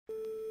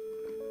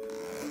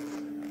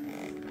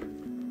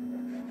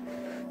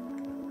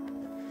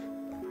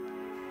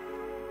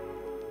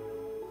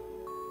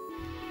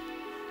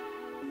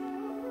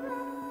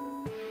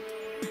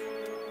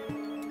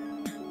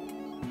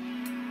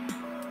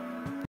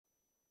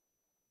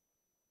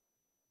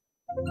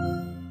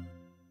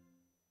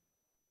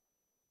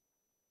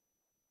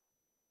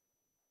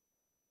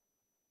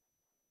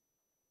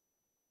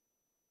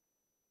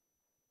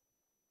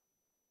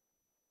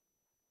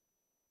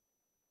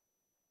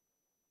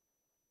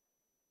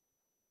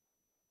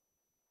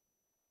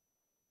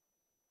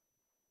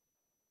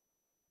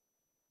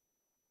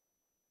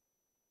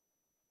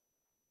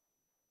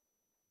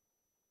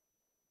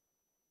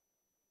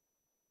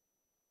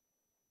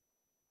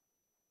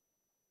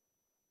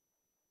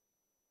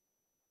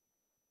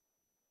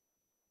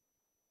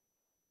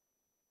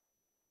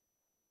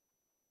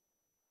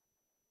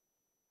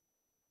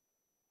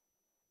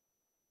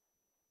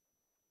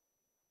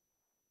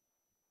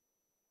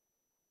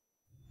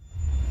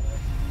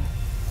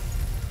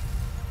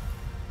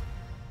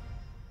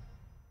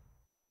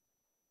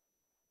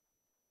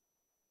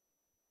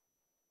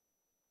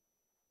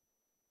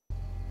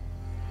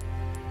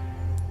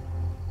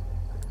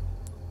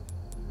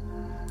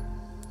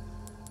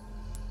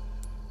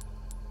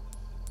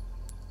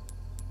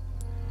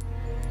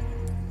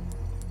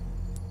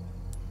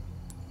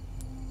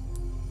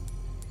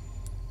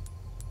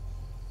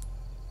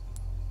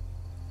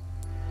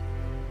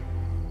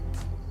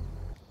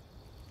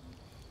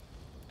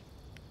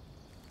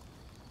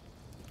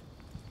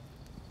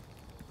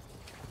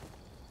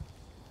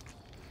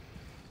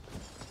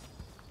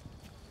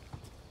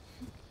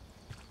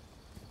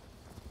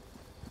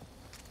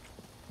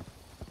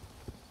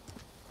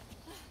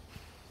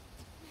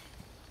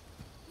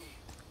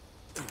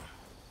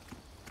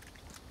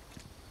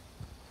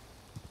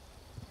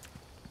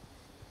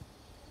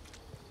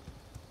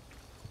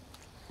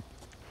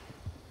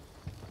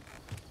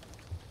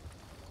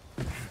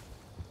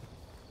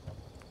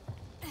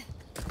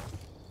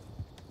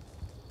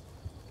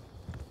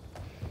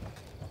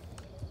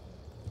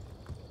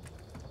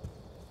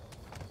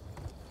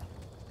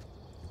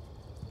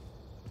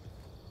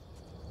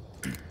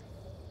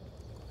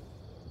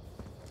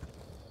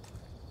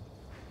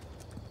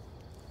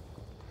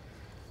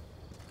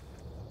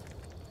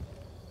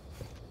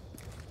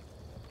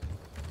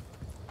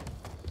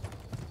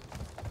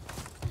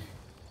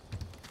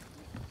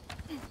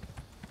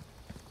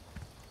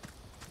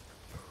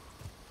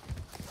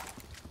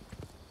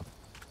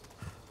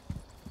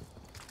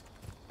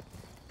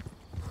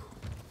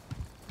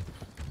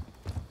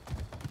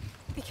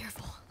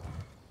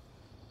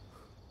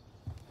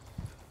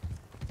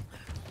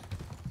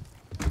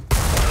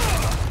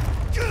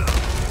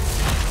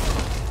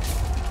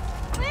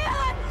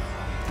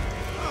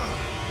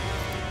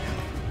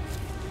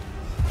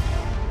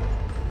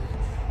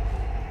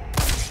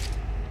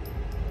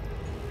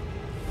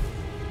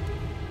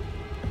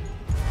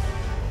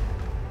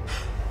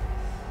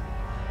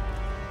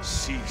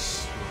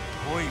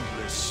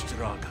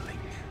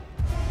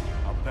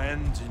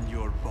abandon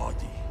your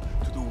body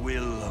to the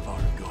will of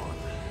our god.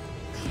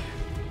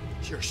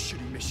 You're a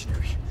shitty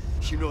missionary.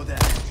 You know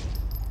that.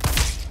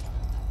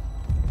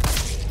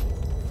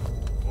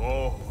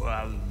 Oh,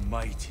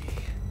 Almighty,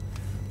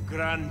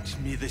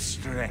 grant me the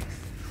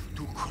strength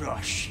to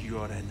crush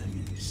your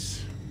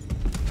enemies.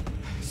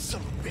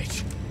 Son of a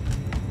bitch!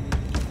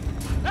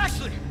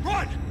 Ashley,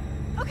 run!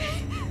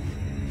 Okay.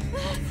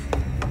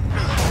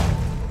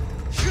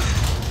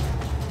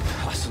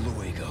 Hasta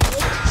luego.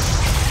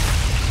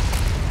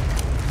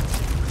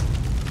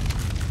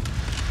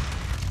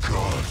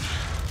 God,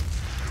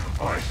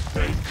 I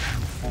thank you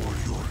for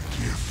your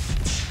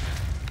gift.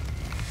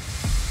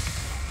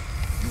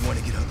 You want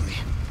to get ugly?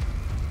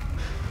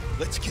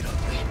 Let's get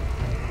ugly.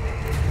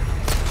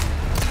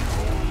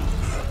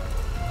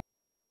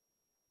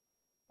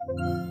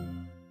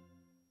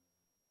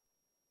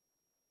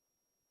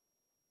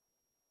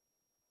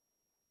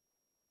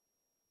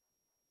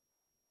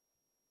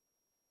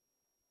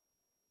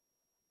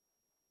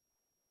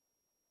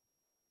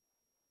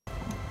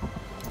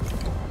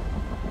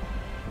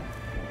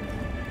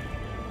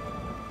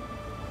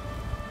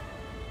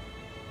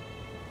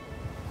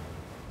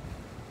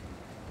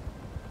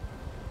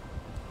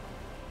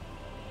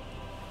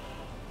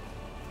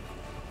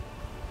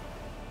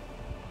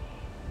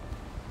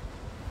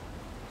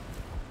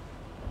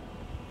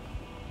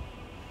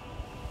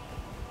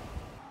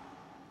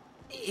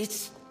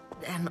 It's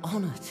an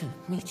honor to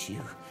meet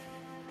you.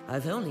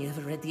 I've only ever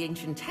read the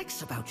ancient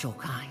texts about your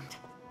kind.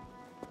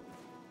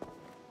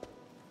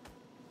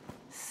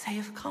 They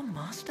have come,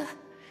 Master.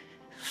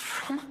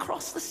 From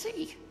across the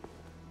sea.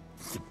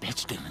 The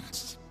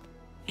pestilence.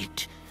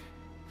 It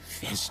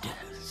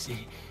festers.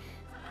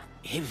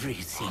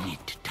 Everything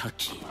it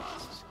touches.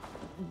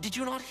 Did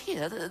you not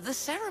hear? The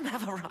serum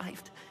have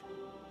arrived.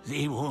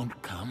 They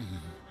won't come.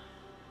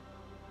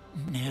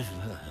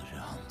 Never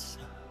answer.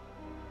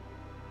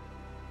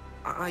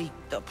 I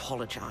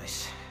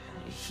apologize.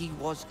 He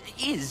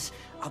is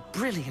a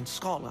brilliant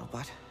scholar,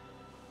 but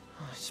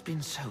it's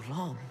been so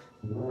long.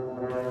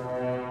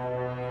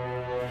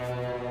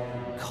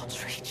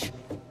 God's reach.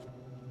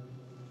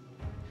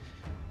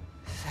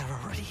 They're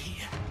already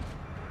here.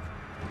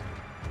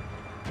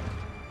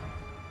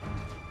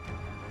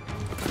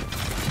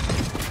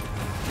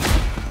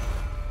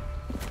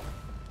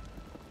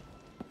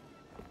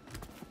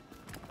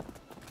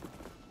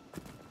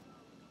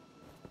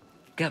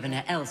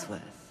 Governor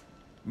Ellsworth.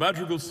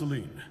 Madrigal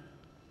Celine,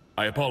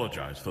 I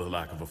apologize for the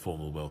lack of a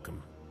formal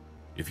welcome.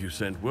 If you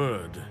sent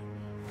word,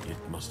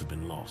 it must have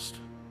been lost.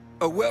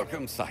 A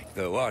welcome sight,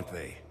 though, aren't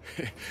they?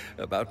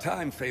 About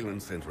time Phelan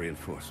sent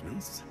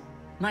reinforcements.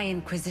 My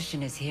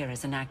Inquisition is here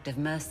as an act of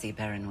mercy,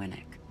 Baron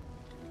Winnick.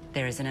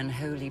 There is an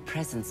unholy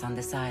presence on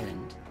this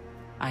island.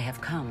 I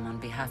have come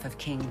on behalf of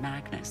King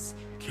Magnus,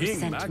 who King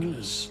sent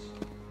Magnus?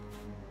 me.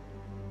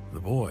 The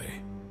boy.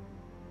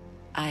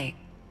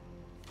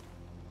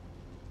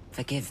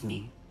 Forgive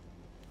me.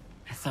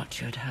 I thought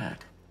you had heard.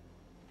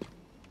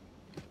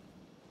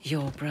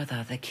 Your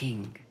brother, the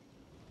king,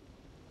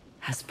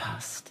 has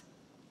passed.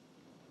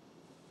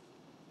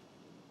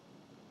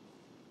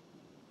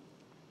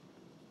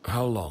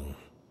 How long?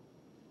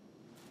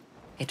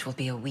 It will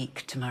be a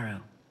week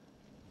tomorrow.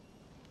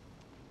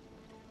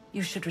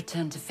 You should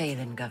return to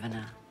Phelan,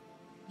 Governor.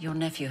 Your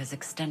nephew has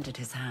extended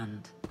his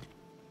hand.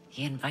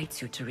 He invites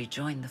you to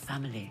rejoin the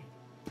family.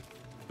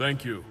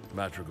 Thank you,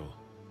 Madrigal.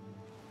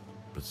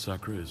 But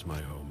Sacra is my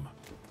home.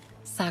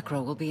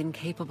 Sacra will be in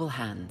capable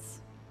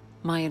hands.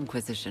 My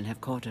Inquisition have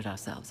quartered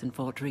ourselves in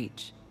Fort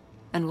Reach,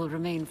 and will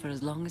remain for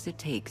as long as it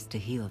takes to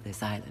heal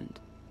this island.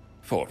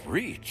 Fort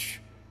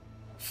Reach?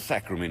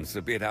 Sacrament's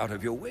a bit out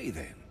of your way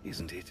then,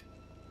 isn't it?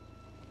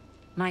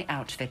 My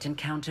outfit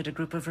encountered a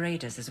group of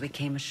raiders as we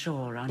came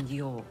ashore on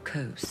your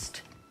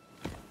coast.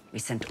 We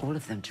sent all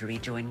of them to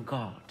rejoin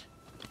God,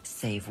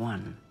 save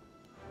one.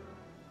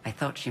 I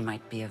thought she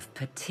might be of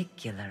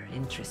particular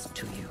interest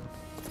to you.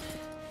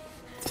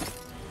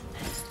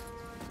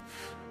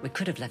 We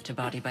could have left her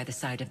body by the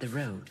side of the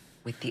road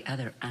with the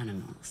other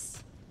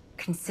animals.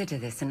 Consider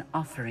this an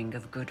offering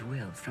of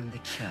goodwill from the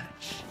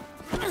church.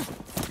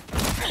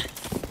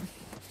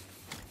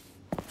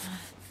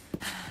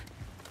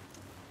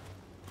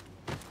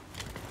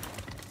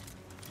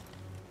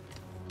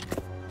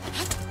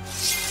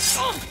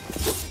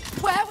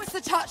 Where was the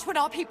church when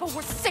our people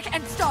were sick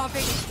and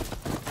starving?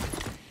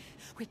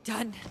 We're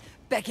done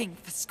begging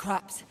for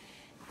scraps.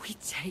 We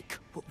take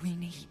what we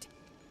need.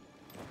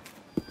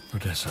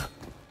 Odessa.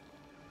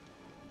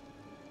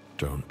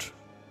 Don't.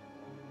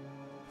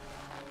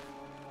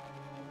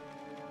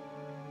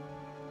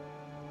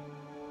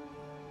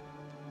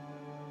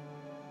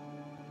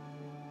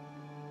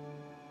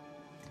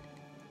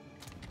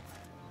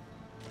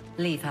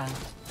 Leave her.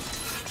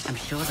 I'm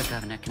sure the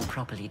governor can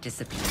properly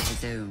discipline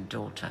his own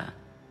daughter.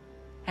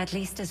 At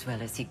least as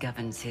well as he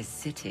governs his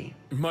city.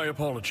 My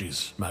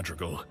apologies,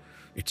 Madrigal.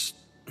 It's...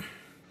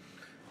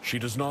 She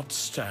does not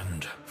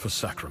stand for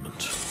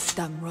sacrament.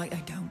 Damn right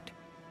I don't.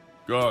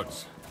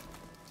 Guards,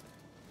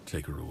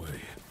 take her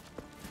away.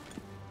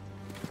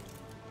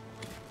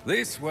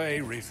 This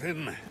way,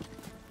 Rhythm.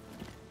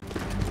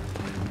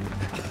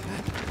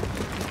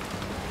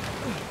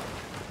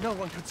 No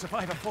one could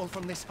survive a fall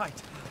from this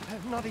height.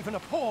 Not even a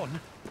pawn.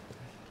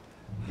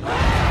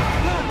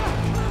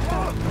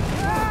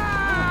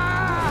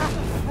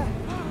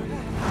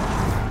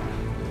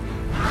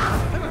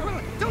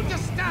 Don't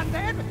just stand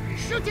there!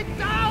 Shoot it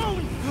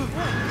down!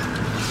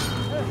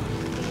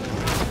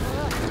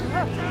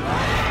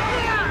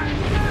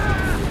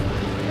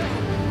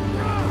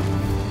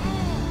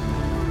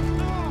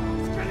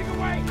 It's getting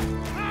away!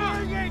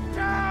 Bring it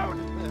down!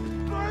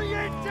 Bring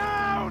it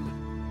down!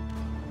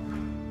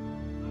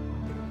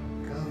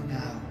 Go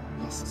now,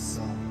 lost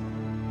soul.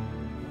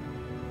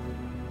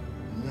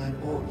 Learn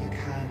all you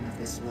can of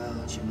this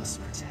world you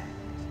must protect.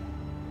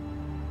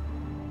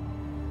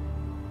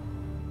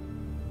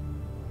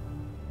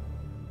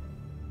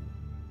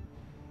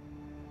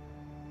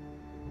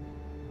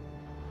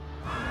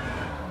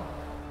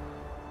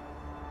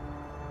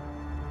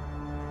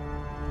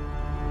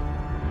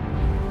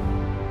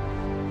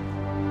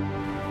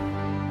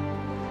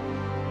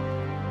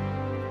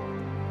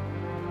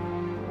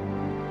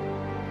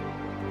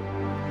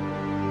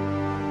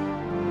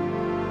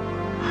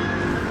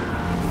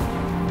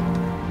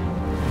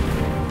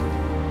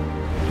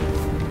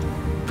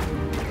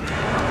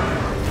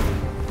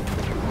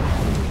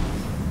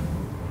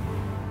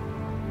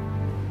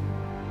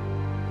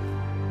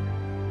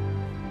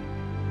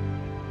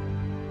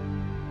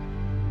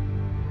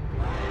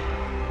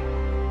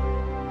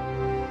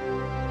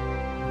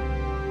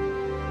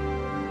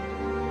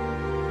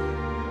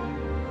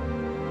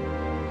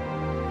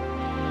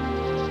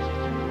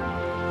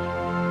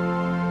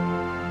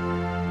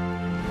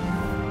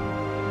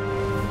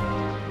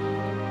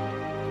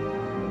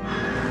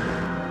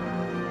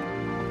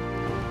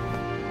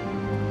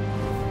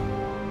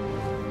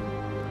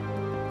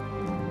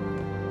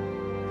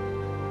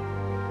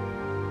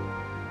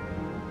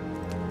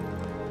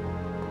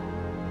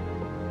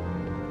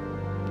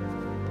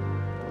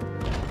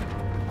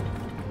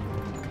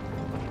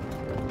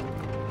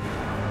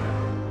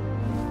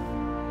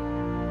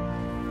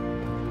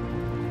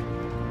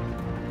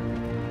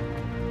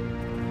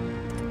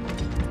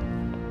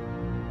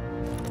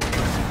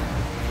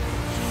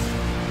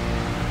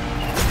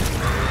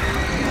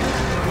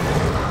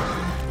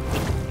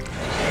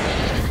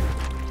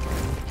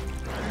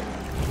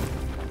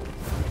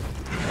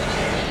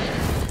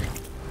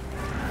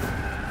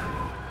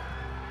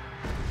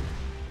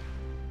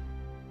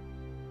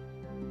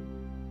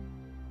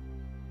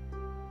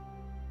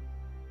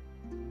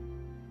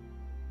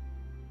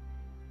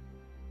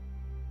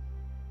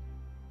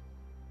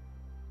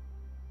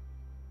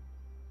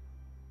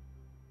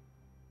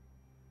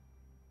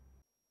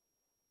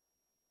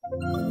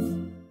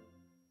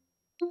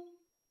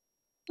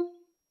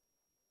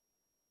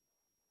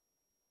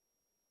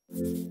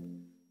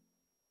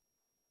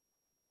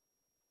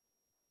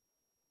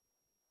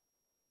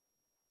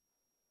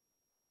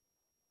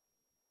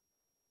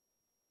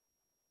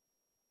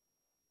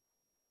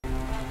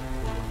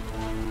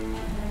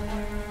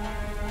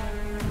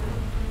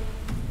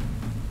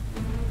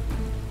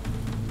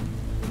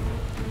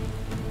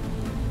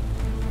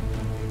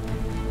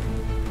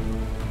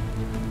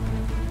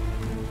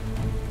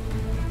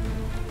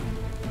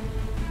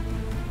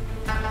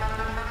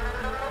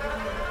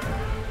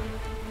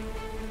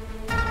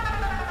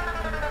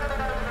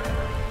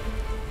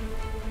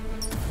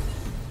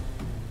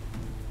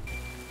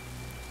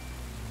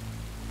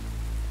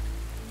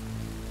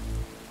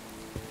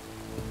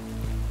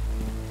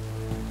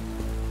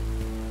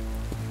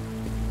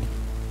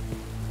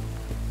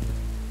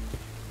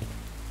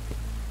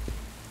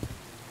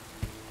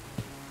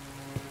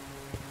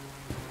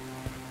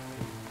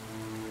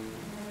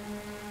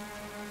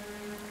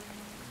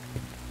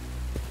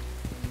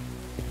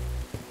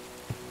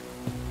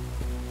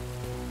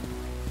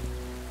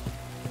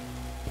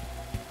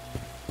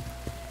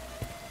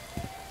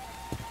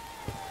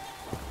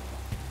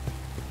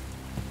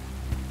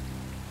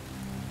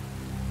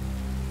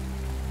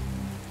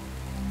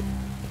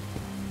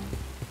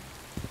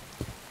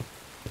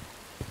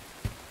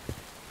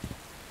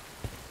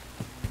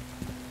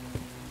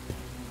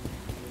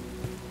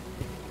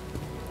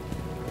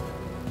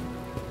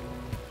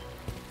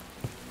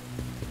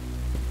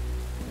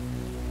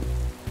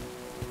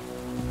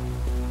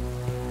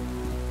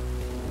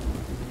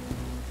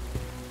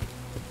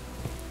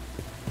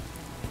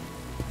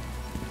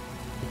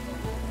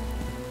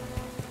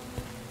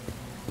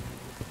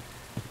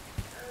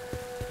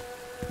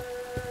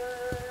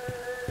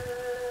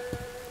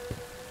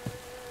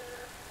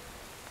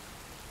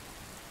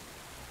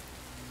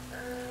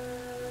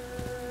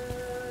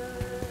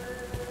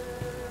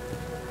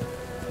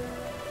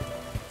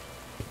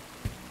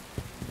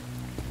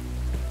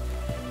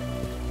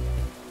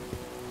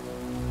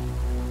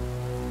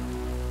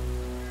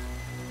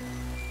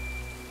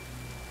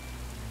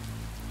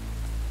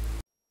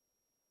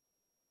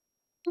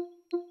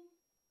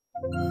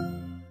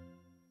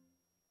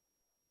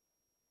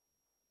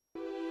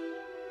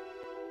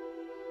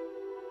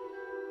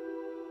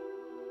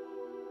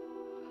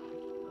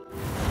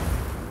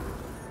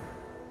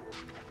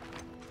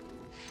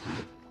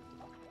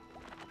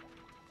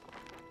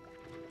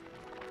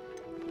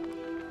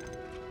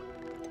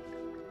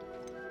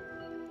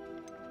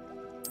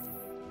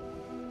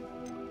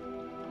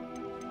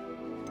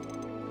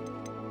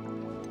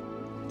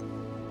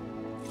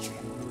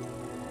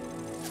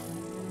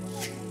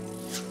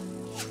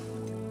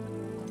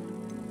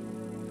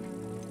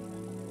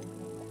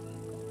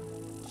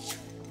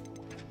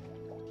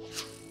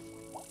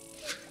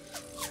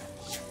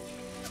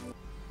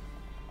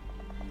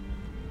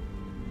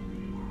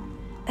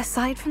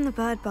 Aside from the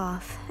bird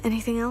bath,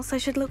 anything else I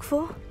should look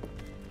for?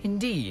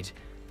 Indeed.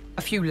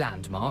 A few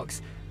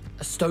landmarks,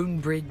 a stone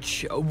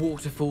bridge, a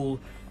waterfall,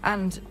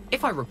 and,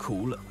 if I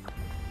recall...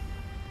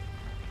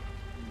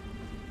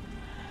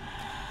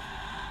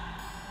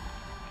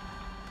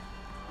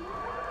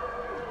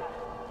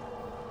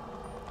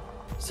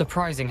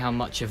 Surprising how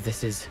much of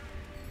this is,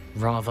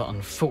 rather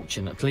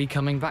unfortunately,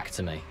 coming back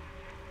to me.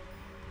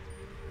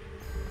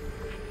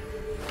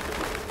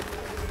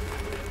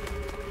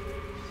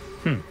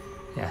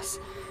 Yes.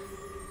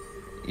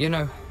 You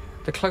know,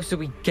 the closer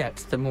we get,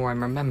 the more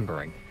I'm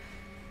remembering.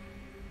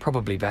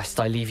 Probably best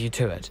I leave you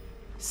to it.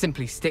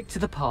 Simply stick to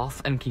the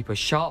path and keep a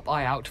sharp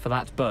eye out for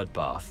that bird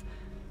bath.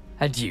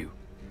 Adieu.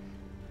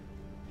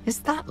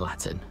 Is that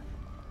Latin?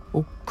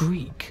 Or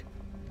Greek?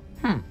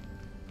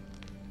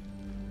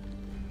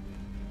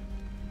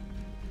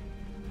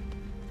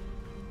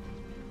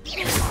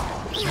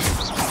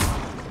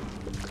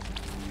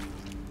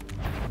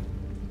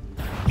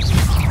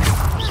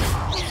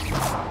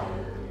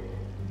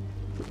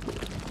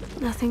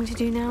 Nothing to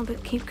do now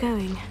but keep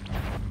going.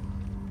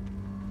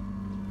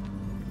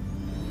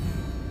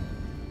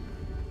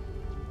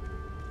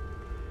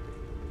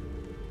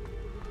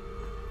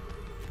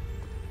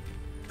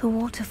 The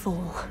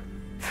waterfall.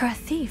 For a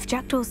thief,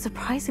 Jackdaw's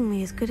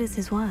surprisingly as good as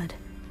his word.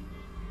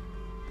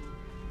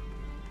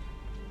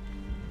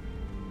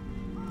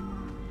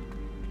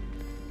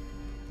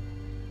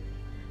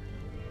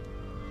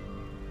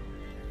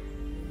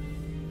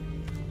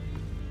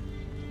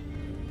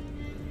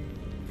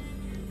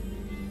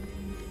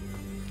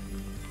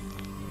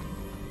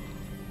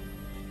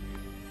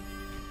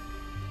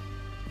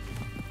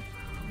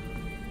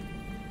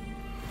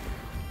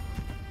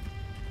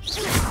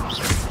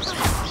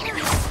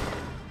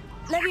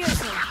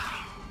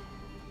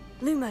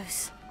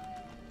 Lumos.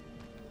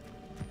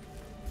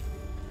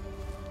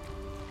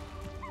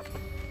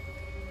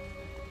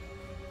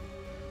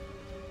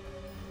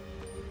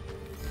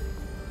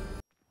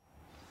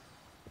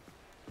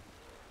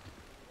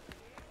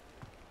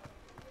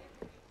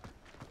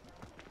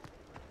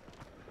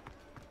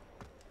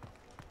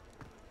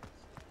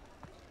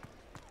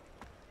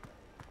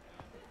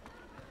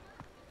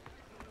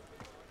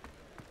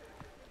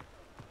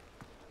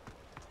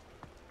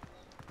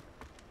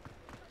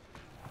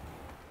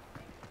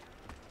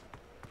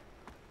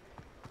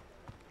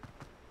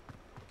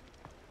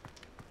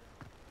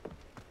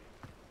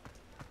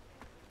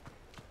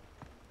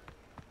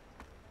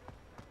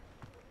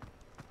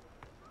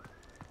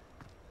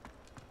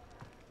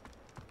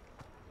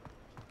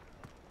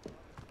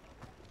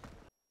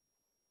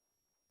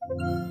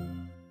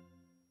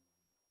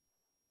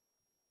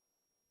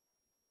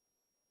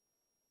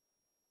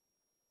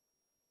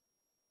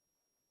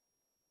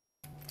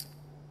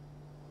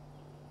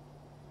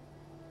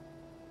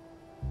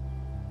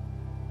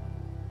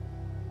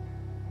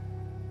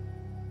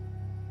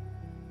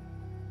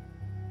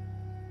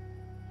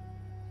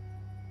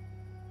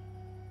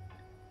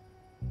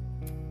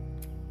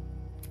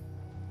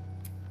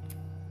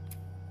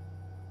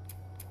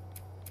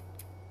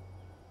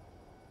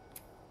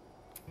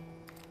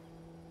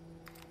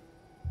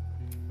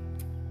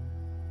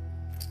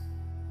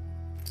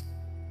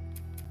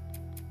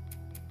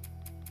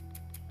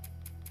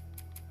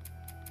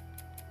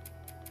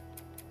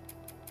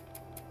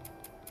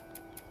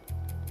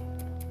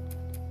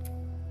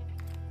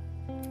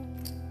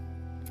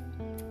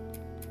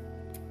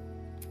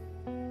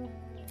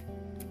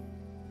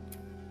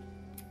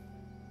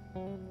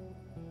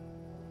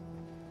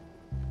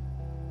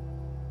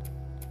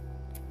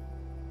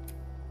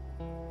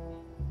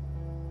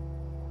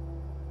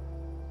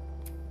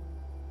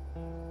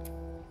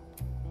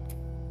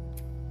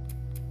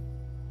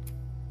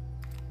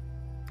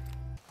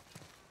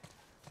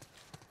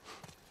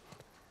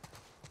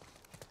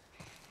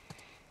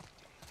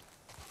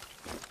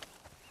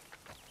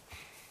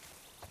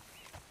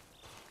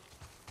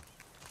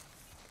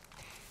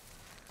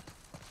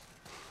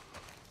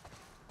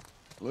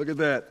 Look at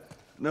that.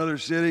 Another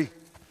city,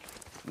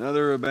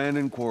 another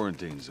abandoned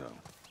quarantine zone.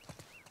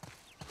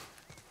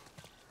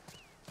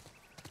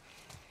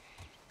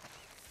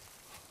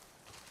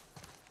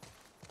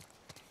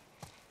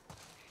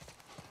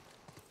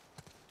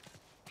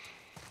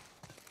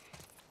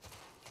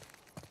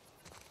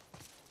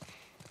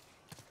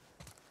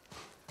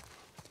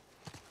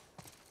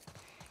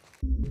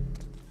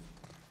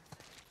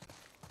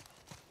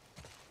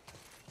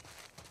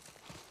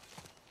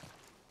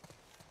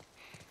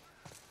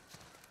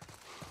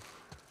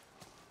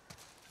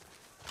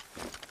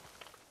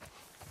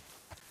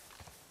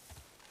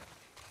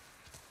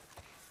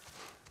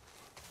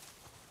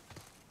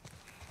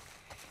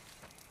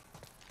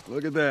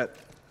 Look at that.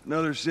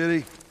 Another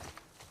city,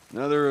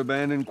 another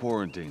abandoned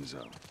quarantine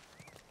zone.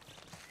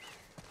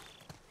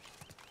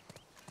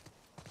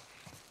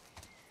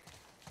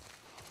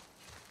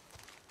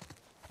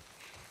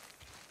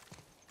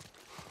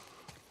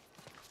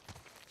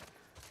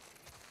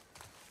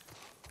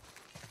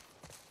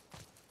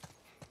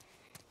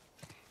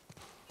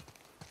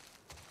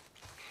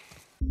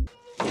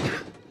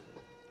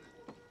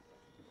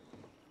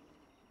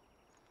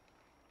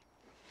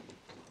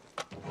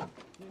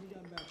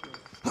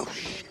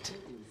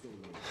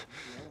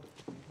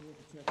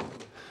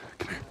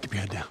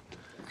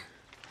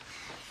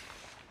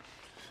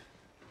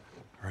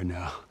 right,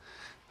 now,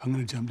 I'm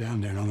gonna jump down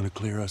there and I'm gonna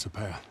clear us a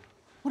path.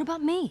 What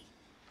about me?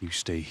 You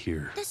stay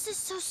here. This is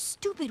so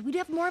stupid. We'd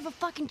have more of a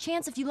fucking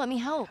chance if you let me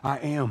help. I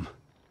am.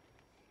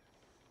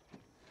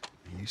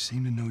 You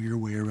seem to know your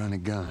way around a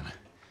gun.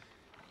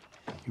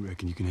 You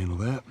reckon you can handle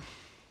that?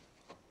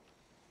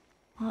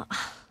 Well,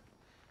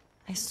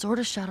 I sort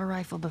of shot a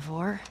rifle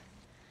before,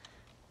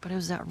 but it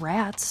was at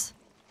rats.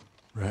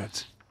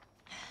 Rats?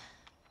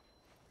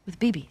 With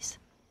BBs.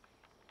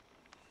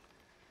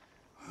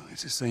 Well,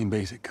 it's the same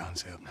basic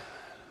concept.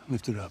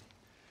 Lift it up.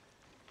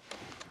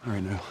 All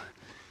right, now,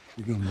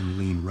 you're gonna want to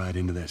lean right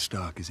into that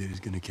stock, as it is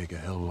gonna kick a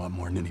hell of a lot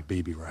more than any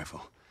baby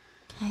rifle.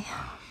 Okay.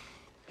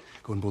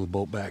 Go and pull the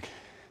bolt back.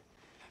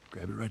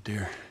 Grab it right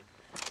there.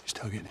 Just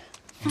tug it.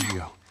 There you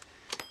go.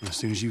 And as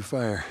soon as you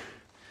fire,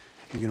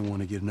 you're gonna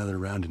want to get another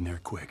round in there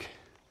quick.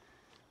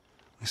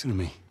 Listen to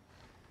me.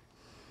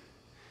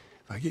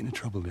 If I get into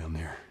trouble down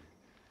there,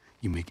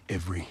 you make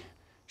every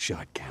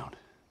shot count.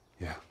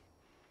 Yeah?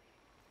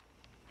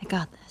 I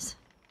got this.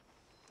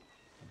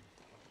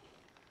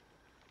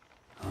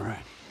 All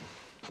right.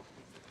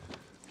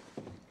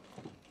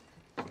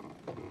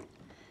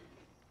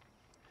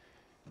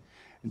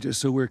 And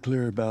just so we're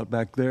clear about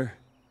back there,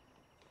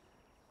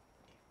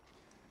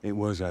 it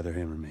was either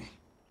him or me.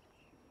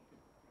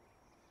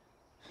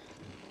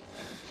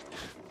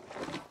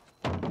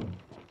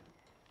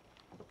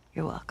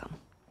 You're welcome.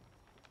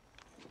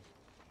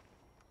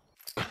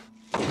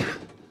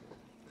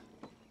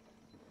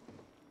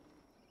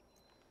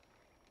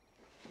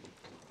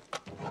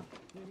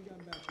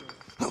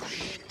 Oh,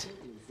 shit.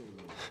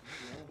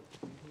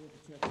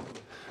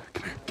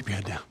 Come here, keep your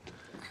head down.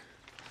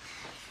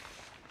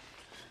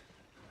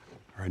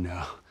 All right,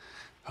 now,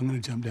 I'm gonna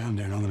jump down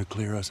there and I'm gonna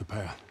clear us a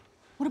path.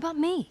 What about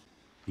me?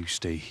 You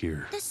stay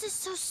here. This is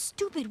so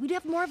stupid. We'd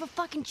have more of a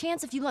fucking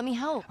chance if you let me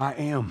help. I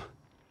am.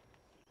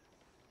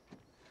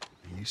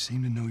 You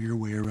seem to know your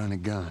way around a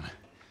gun.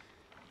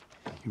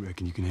 You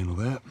reckon you can handle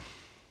that?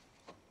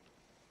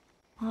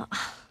 Well,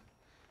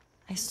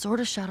 I sort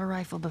of shot a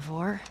rifle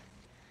before,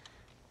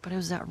 but it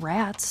was at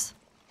rats.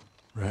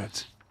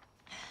 Rats?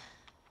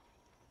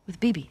 With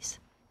BBs.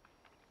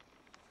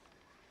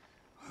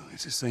 Well,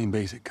 it's the same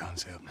basic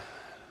concept.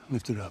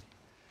 Lift it up.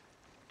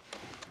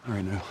 All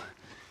right, now,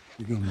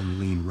 you're gonna want to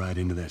lean right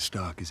into that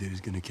stock, as it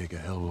is gonna kick a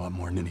hell of a lot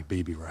more than any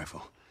baby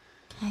rifle.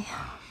 Okay.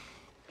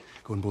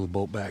 Go and pull the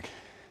bolt back.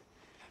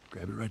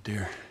 Grab it right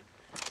there.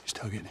 Just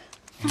tug it.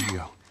 There you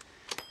go.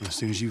 And as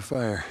soon as you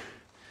fire,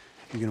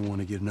 you're gonna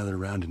want to get another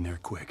round in there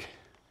quick.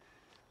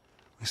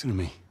 Listen to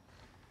me.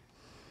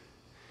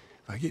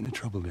 If I get into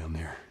trouble down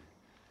there,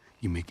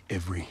 you make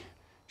every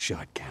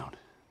shot count.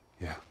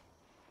 Yeah?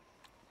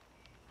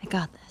 I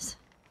got this.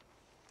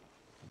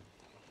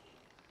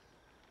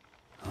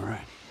 All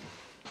right.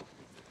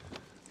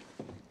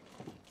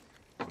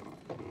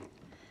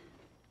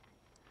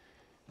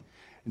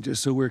 And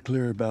just so we're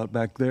clear about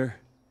back there,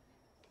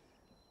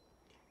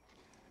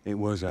 it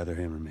was either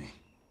him or me.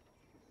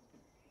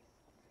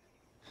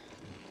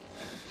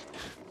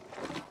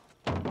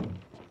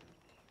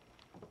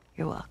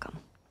 You're welcome.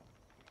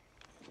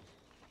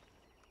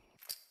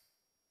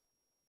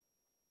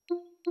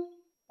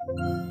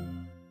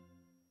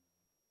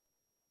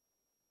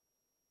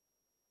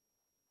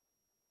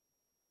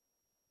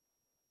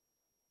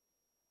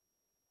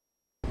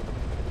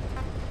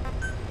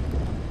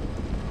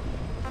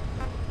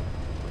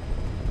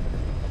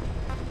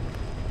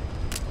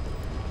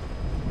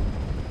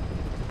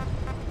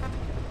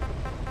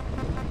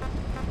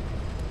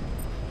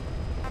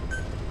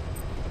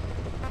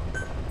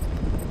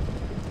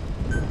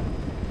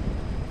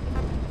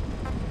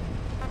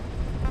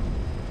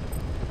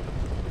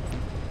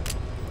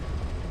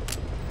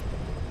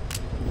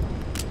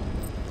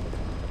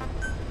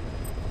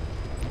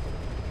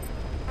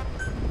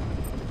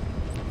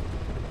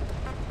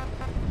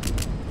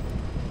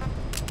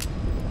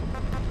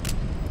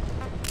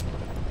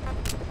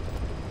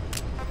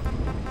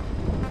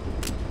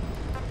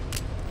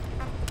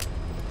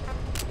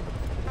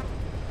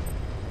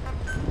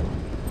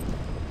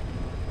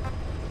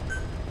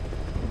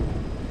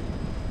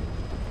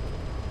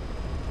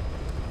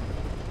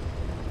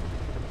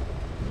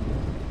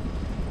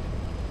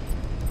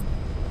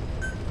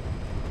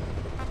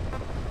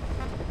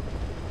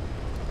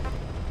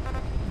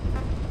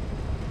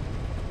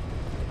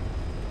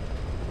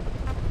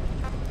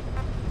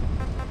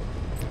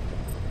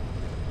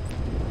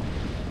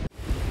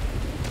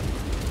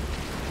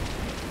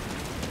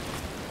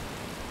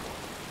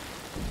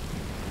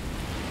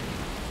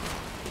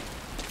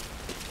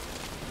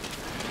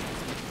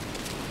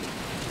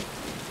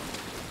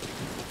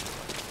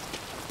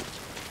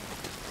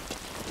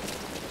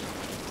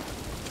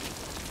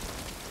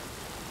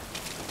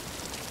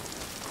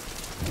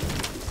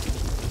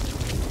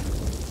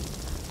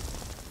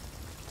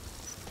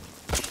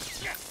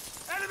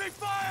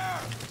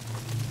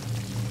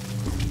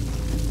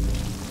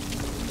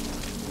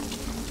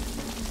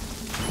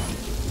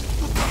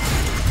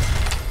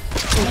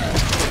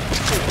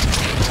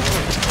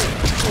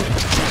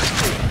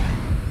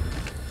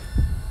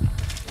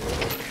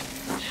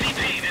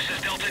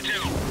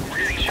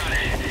 getting shot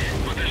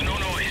at, but there's no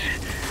noise.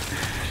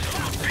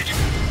 Son of a bitch.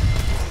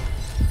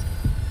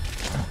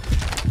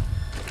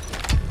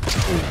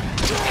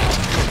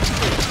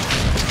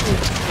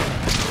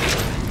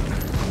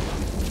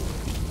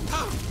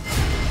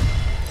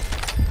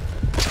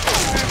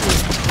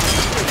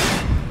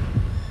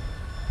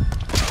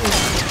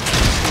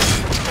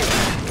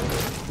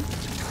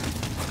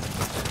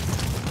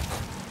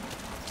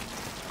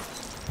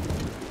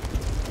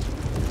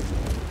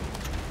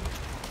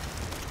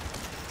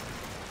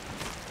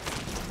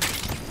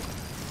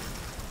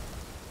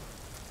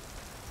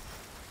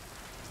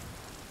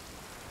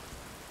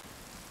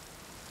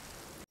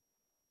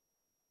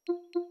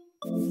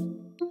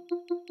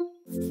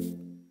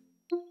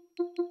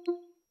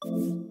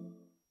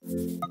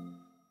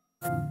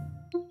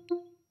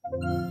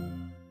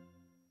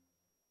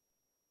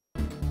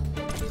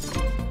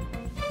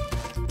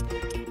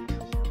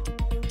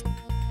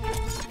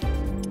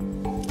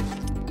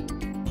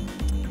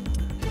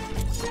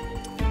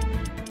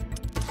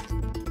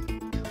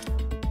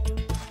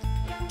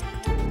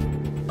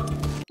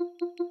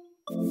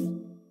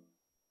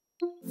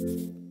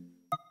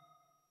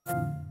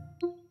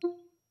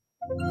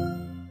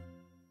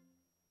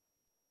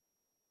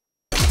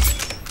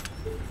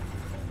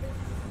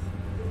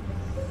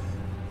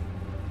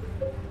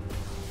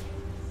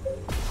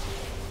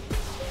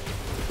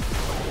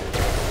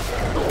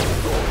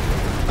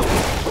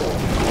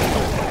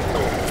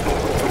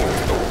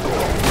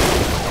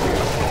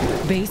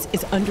 Base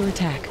is under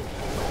attack.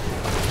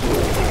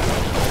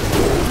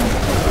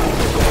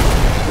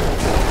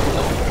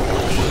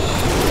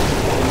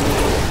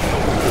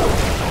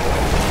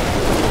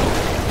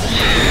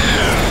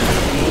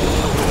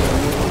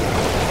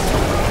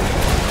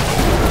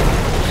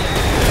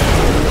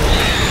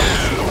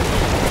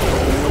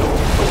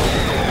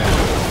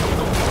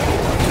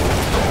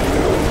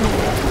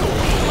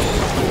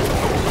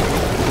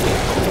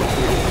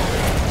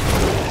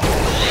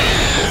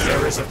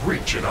 There is a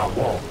breach in our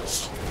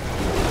walls.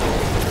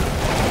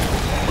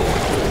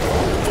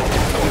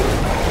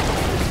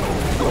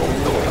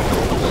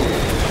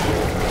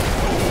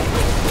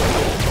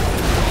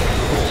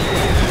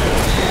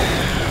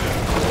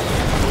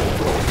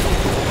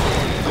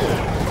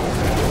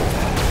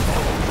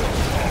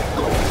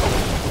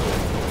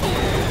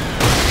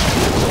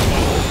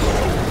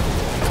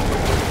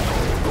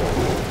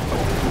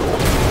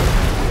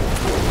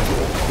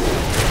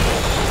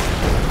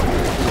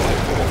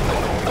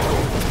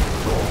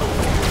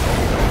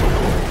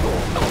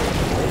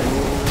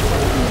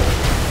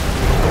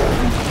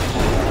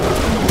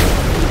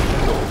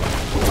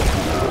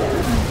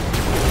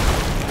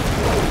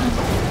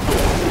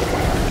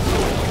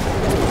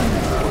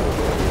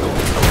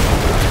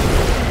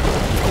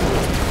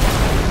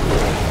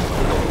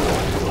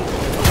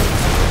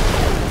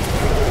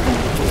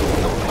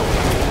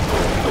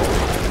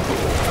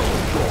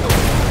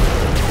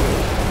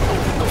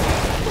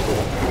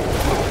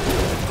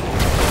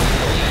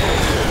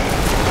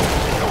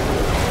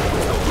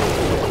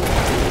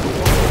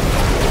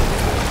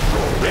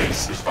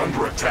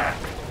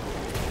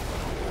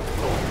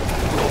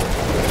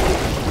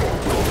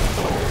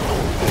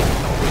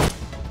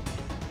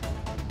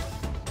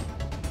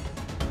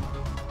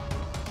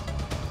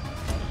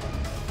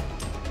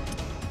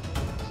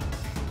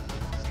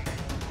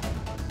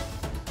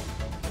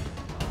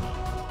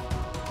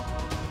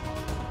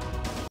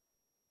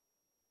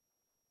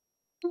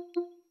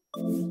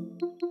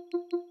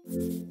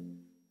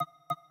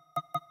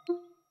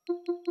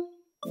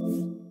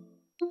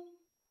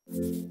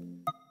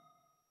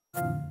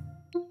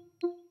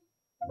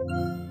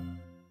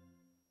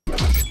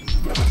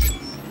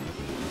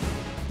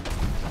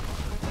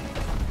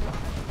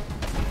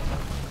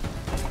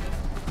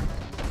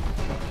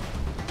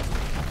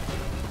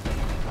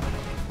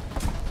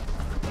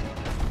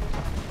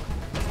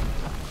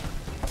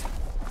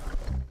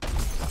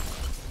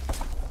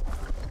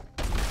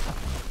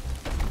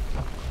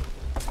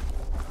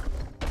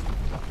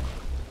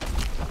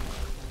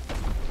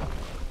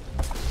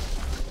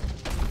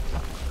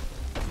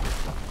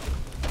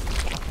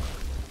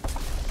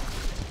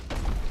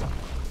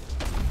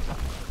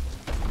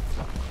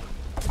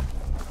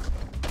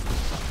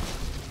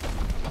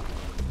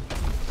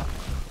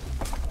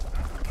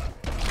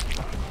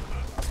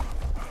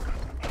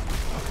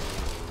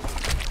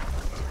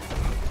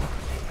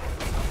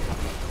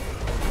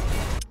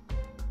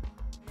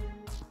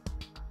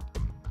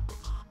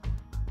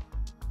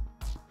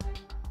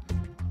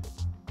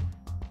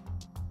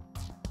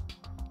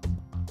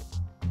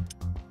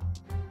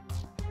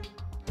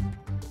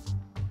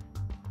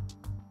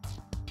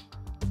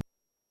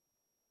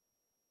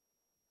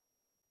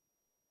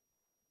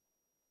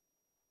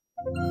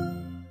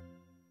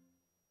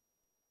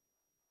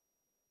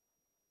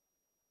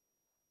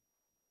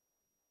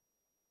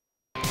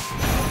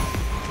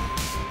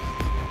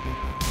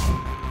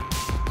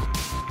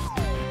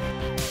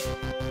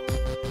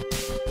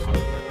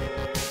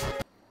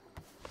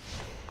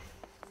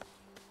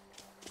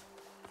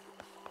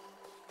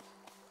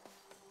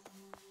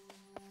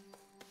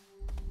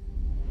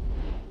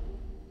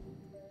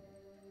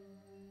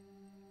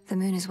 The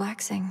moon is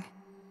waxing.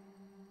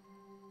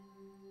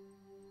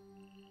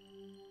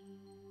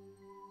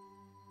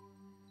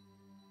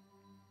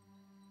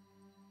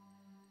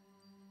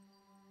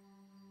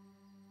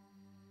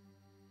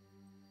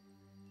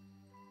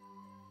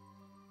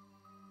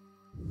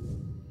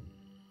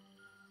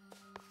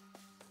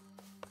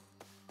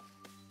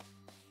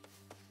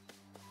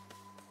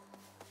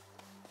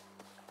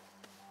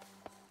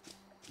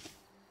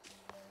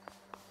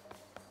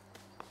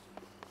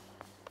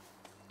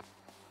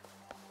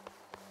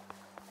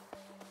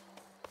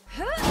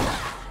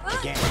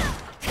 Again.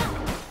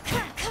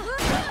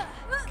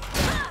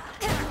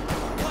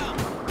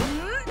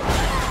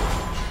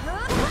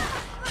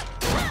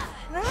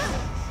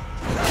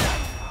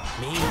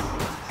 Me?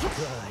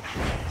 Good.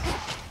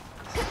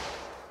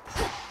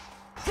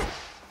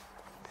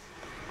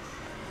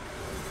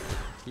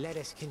 Let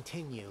us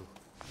continue.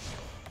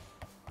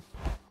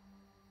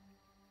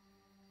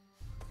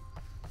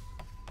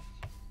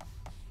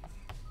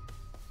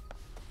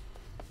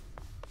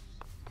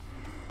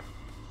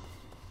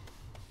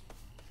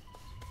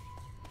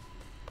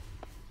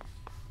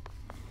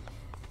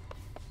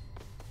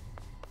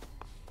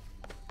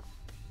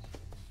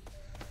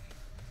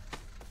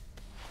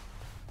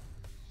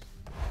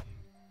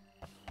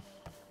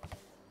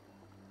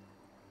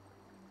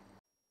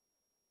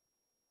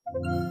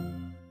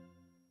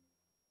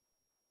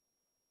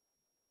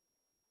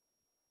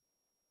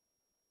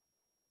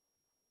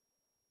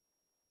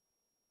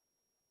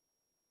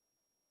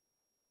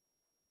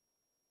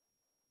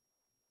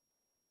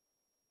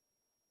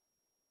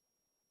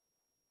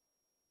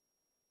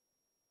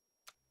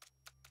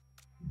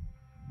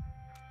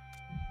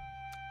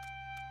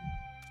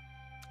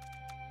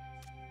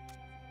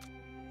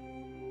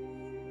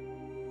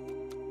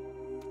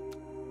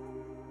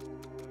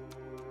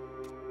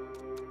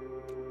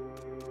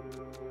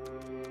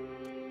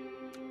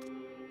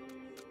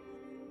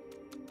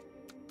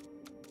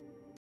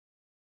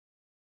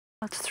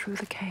 Through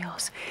the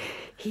chaos.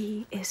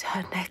 He is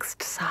her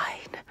next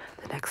sign,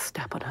 the next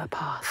step on her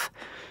path.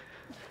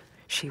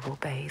 She will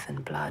bathe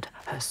in blood,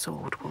 her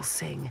sword will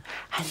sing,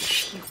 and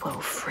she will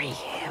free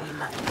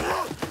him.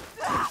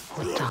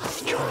 Or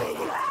does try.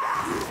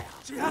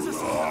 She has us!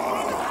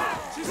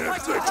 She's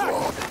fighting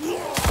back!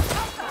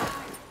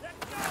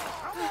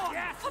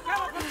 Yes, come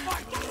up and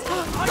fight!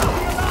 I will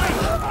be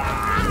alive!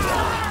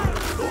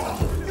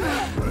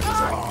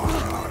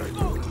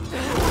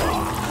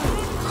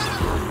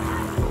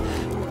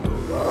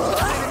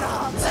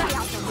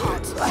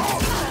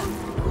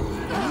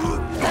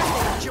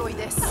 Enjoy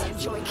this.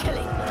 Enjoy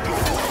killing.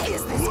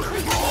 Is this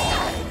creature?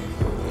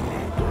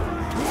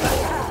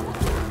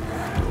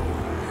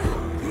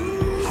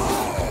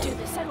 Do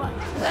this, everyone.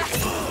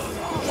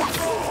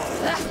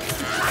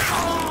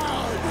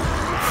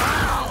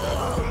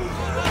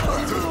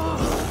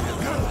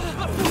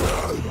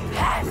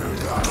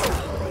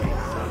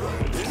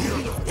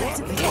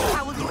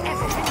 How will you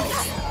ever finish?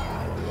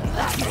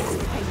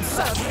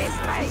 Serve his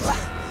pain.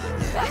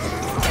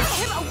 Get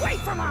him away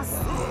from us!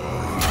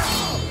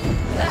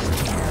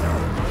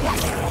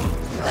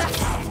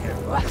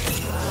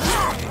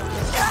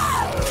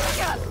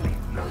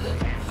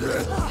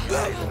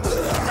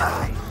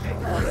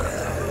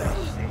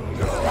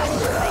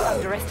 They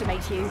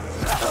underestimate you.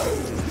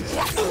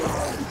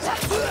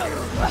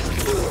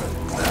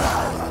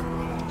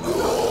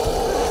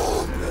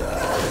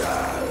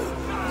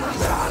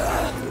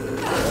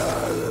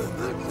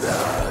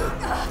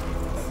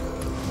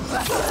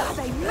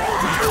 They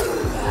made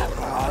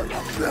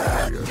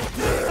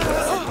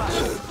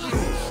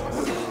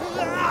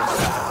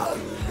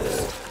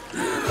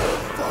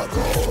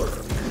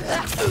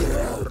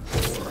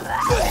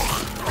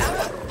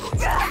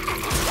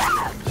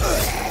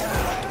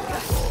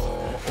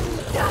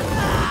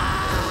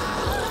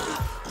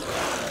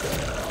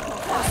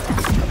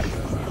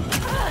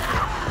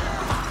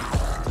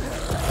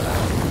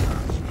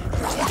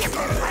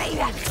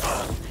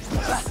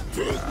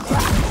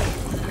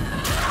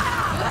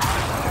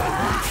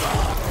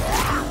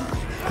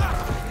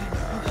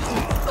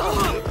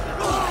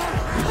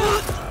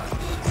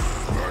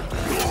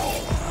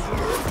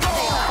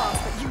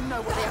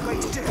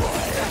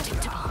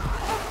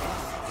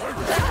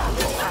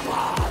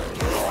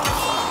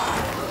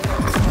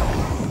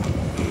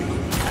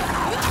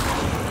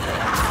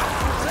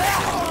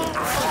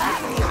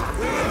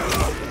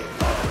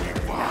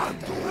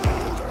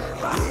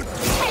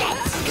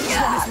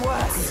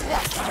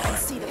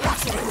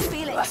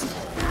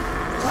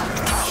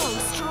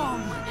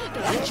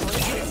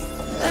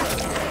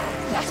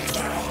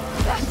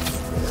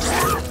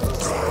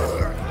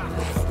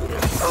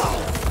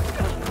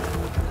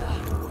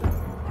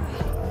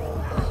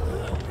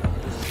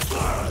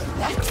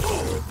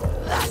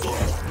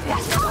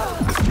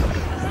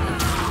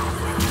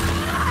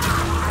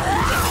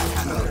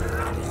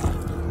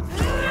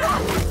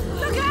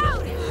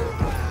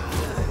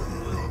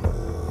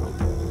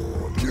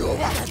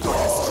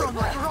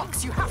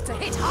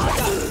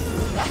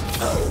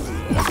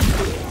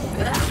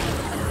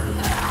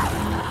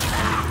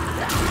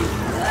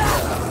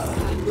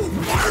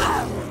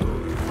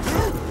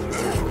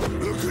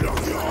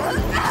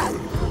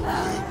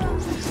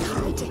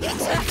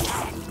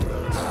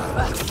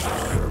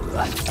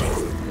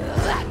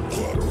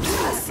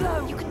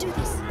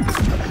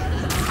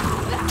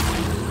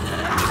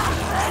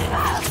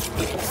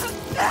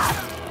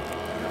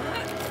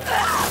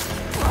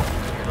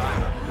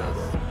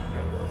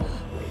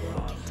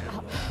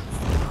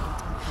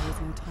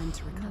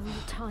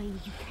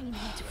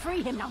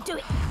free him now. Do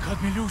it.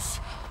 Cut me loose.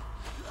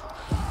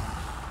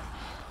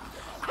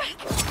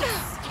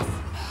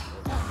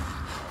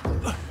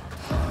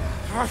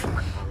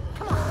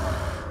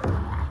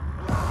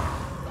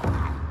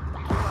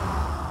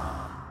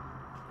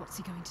 What's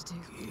he going to do?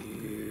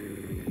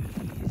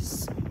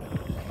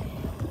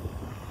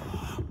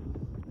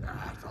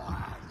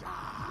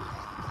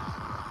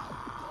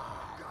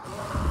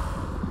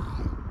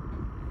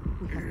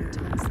 We have no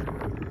time, sir.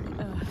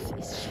 The earth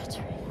is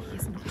shattering. He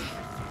is not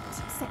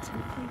perfect. Set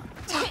him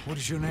free. What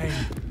is your name?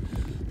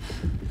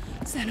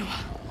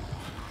 Senua.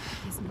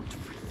 He is not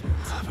free.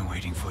 I've been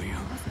waiting for you.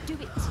 Do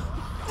it.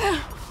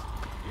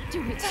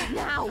 Do it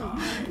now.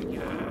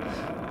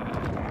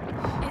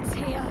 It's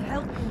here.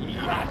 Help me.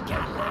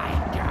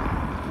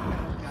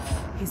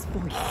 His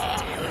voice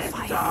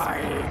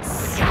terrifies.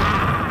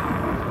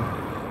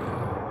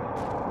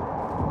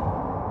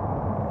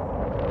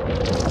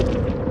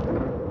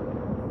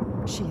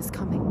 She is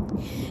coming.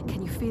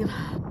 Can you feel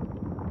her?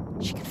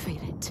 She can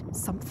feel it.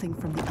 Something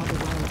from the other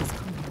world is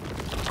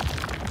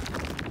coming.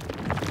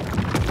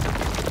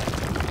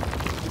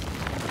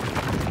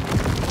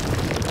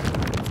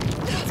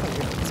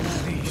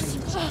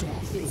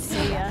 It's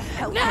here.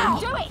 Help Now!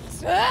 him. Do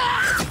it.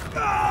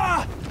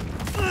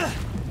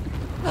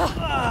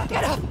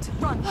 Get up!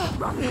 Run.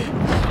 Run.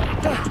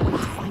 Don't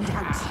wait to find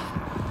out.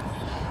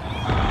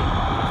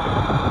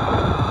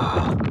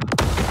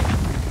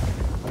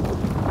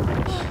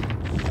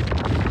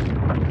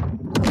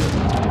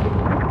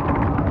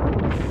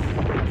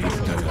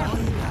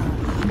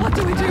 What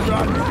do we do?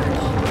 Run!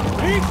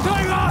 Eat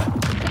Tiger!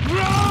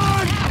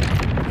 Run!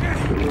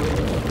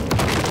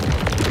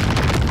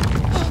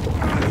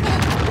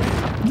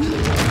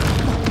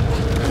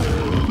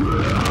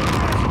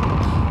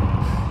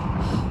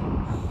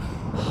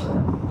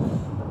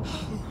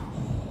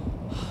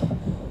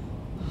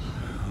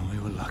 We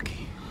were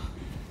lucky.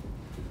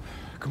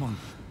 Come on.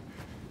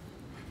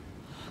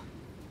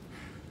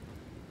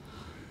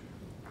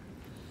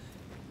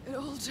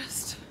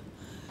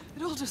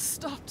 It all just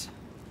stopped.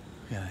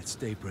 Yeah, it's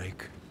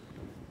daybreak.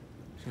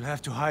 She'll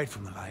have to hide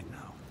from the light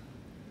now.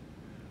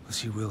 But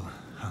she will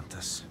hunt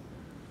us.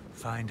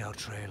 Find our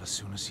trail as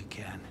soon as he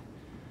can.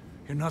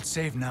 You're not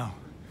safe now.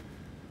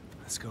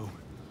 Let's go.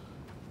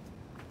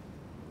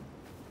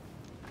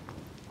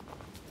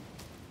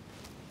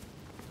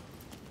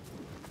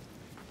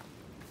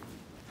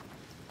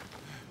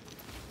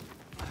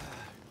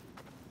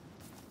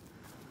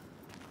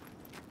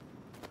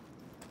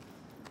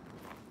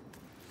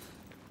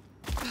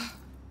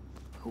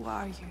 Who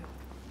are you?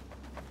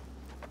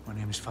 My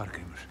name is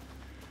Fargrimur.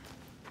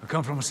 I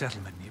come from a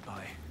settlement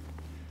nearby.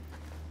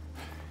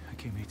 I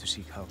came here to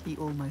seek help. He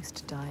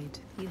almost died.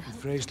 You The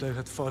helped. Freyslaug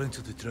had fallen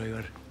to the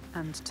Draugar.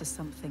 And to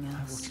something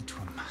I else. walked into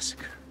a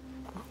massacre.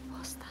 What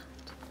was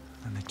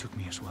that? And they took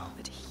me as well.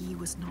 But he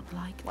was not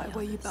like Why the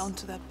were you others. bound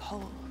to that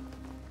pole?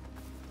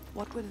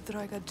 What were the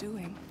Draugar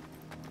doing?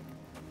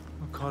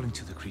 I'm calling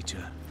to the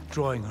creature,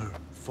 drawing her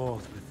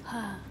forth with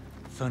Her.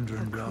 thunder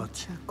and The blood.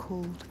 creature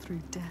called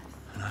through death.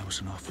 And I was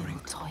an offering.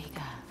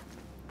 Tiger.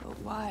 But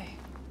why?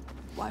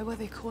 Why were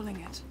they calling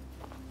it?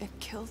 It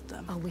killed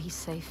them. Are we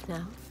safe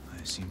now?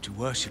 I seem to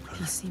worship her.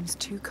 He seems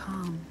too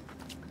calm.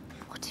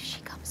 What if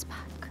she comes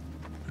back?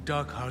 Her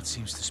dark heart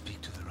seems to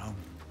speak to their own.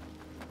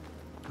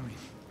 I mean,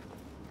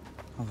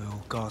 all the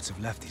old gods have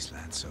left these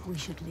lands, so... We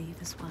should leave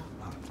as well.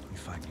 Well, we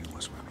find new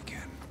ones where we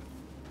can.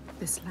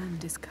 This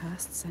land is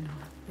cursed, Senua.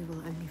 We will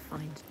only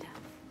find death.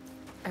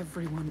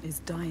 Everyone is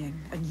dying,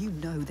 and you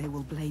know they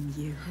will blame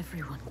you.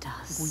 Everyone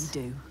does.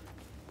 We do.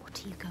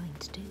 What are you going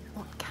to do?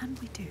 What can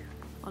we do?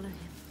 Follow him.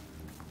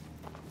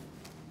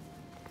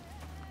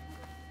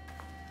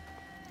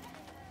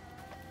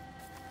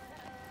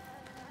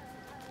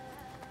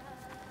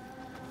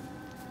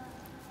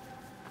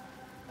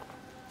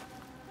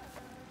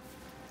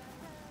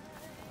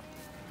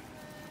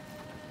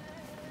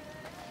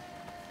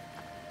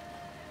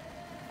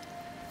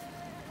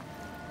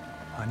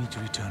 I need to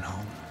return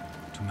home,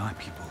 to my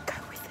people. Go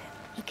with him.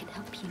 He can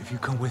help you. If you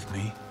come with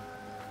me,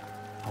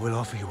 I will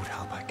offer you what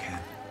help I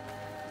can.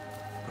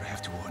 But I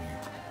have to warn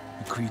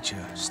you, the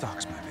creature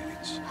stalks my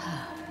village.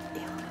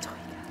 The old tiger.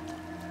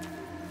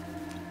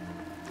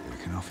 We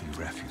can offer you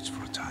refuge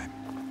for a time,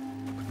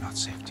 but not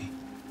safety.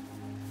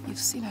 You've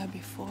seen her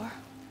before.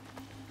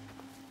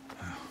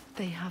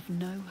 They have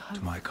no hope.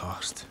 To my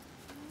cost.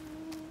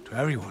 To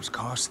everyone's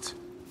cost.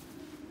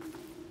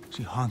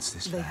 She haunts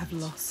this They land, have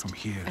lost from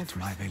here to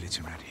my everything. village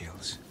in Red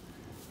Hills.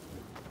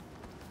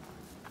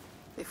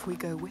 If we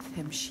go with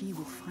him, she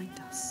will find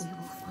us. We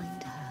will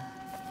find her.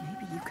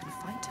 Maybe you can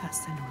find her,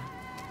 Senua.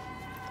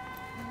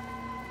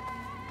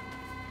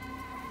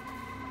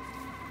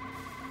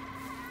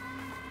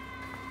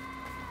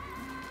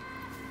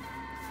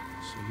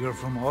 So you're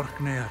from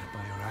Orkneyar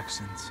by your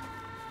accent.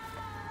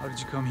 How did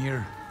you come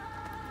here?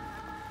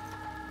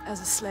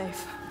 As a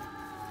slave.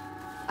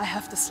 I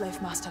have the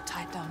slave master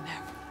tied down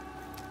there.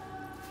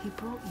 He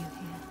brought you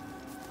here.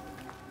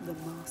 The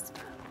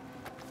master.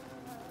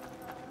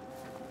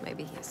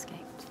 Maybe he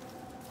escaped.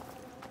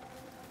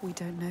 We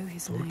don't know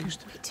his name.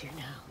 Orchestra? We do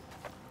now.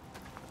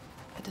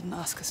 I didn't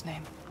ask his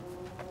name.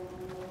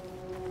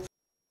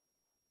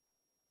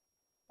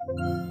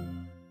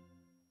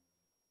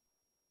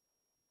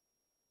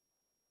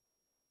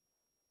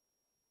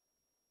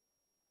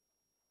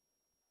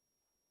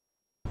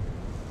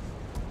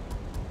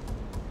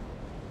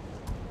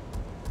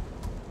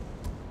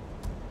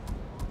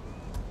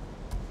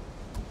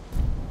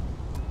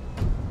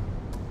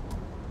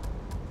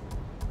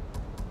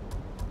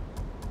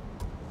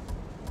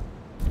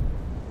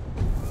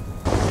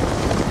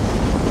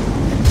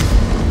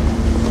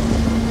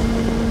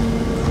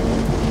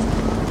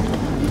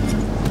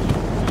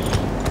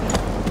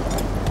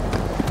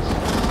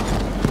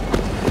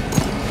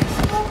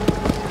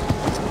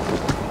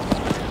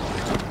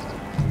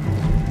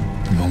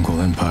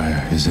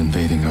 Is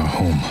invading our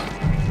home.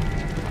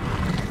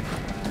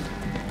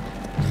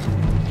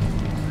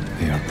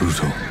 They are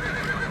brutal,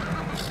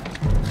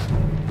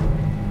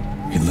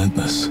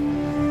 relentless,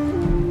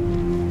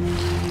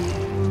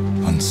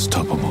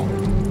 unstoppable.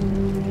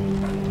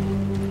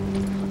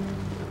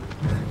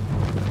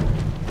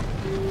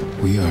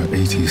 We are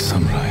 80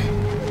 samurai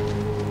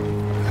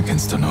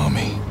against an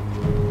army,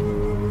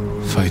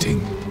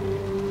 fighting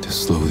to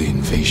slow the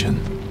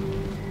invasion.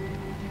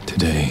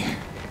 Today,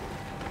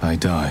 I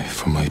die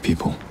for my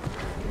people.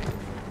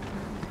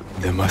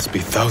 There must be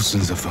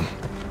thousands of them.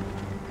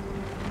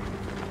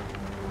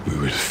 We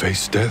will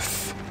face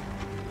death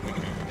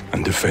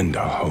and defend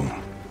our home.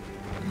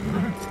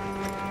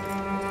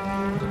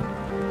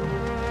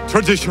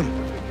 Tradition,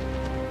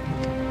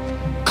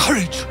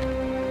 courage,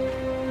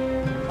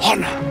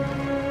 honor.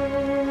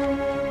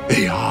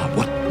 They are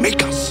what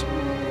make us.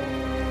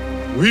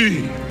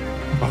 We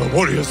are the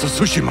warriors of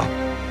Tsushima.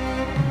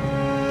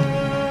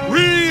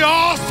 We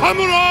are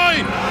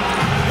samurai!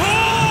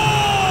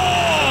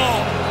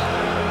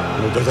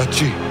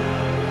 Nodadachi,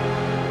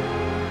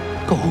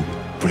 go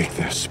break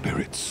their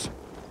spirits.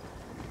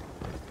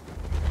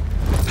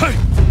 Hey!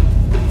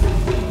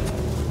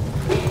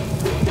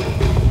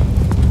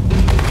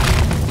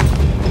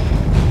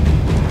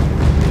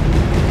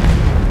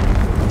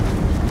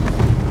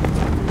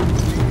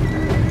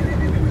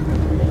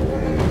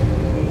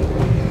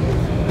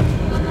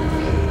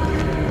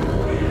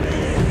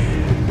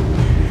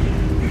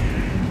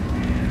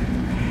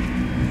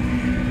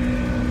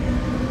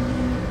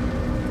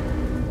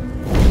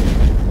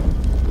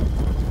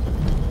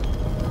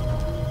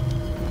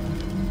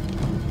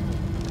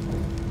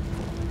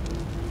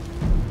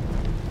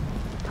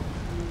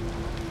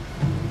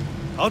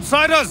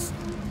 Outsiders!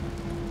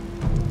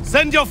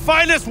 Send your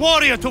finest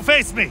warrior to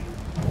face me!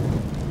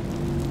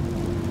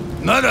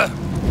 Nada,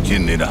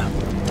 Jinnida.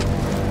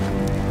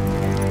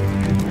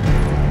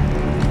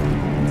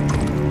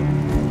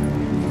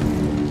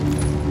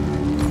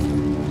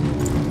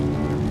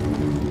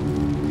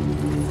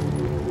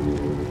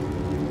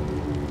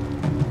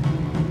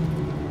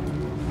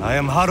 I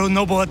am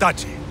Harunobu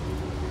Adachi,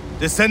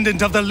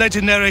 descendant of the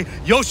legendary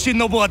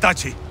Yoshinobu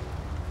Adachi.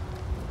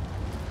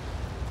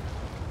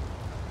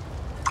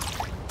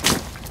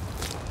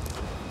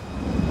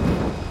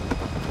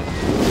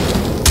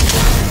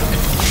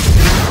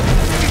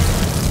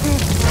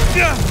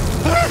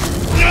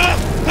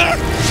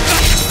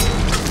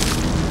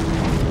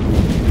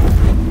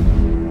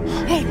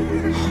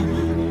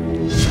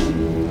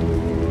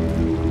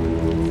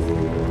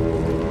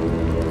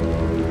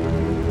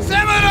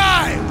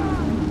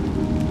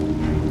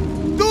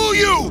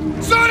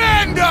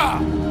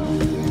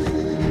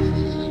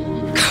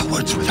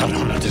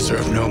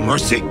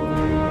 Mercy? No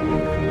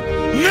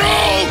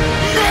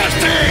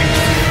mercy!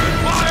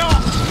 Fire!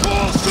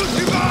 For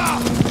Tsushima!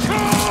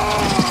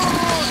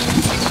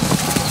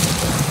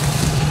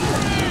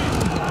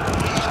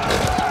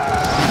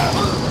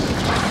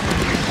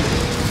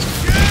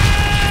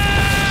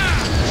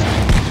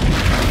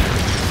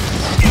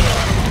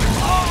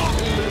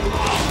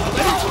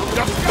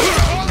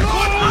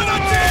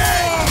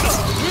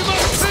 We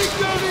must take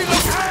their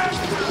leader's hand!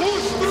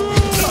 Push through!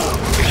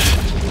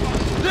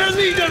 Their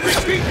leader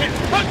retreated!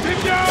 Hunt him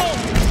down!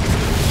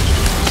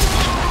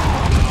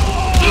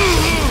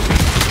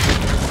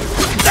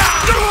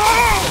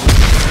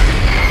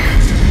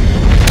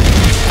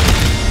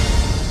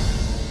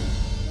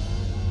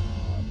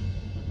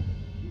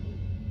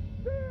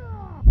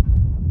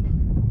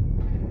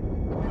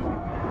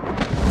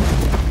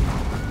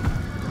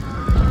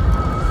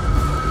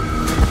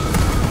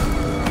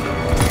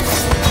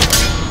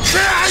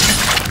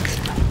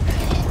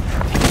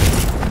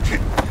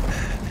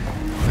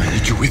 I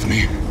need you with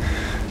me.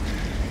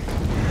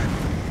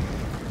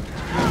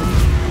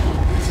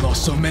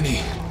 So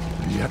many.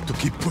 We have to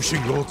keep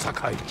pushing, Lord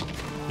Sakai,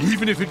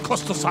 even if it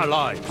costs us our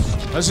lives.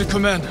 As you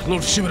command,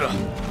 Lord Shimura.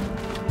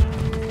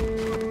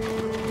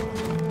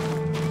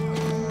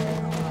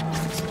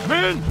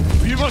 Men,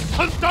 we must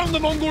hunt down the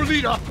Mongol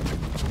leader.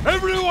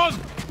 Everyone,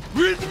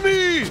 with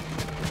me!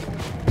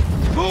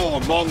 No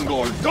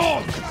Mongol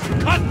dogs!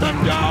 Cut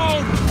them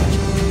down!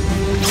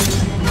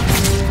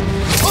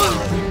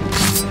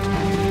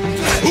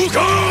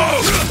 Uko!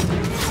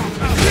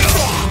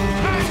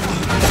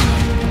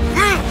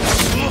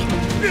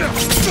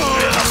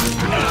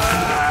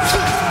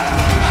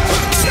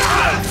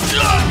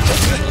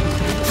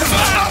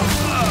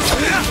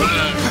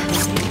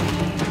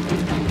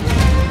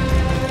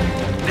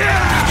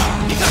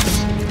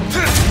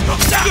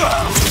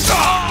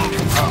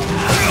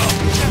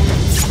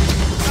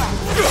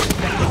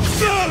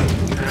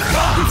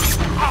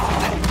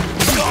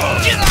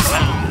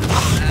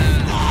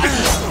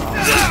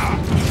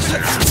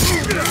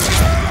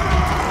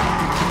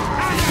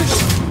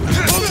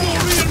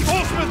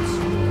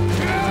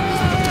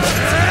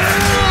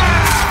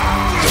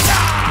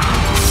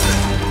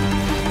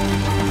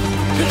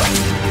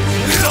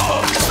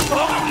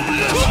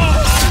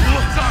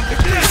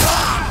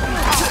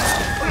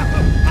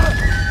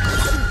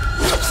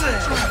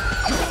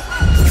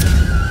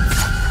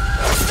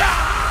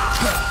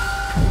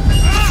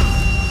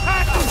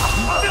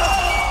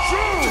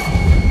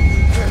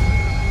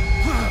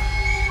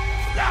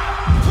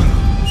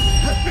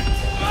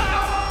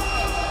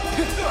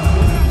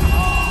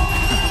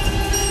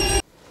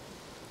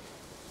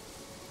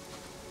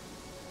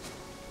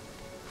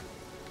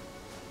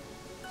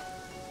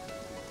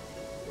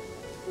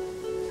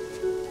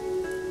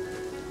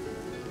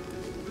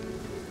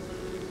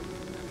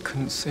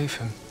 couldn't save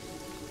him.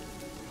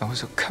 I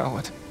was a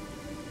coward.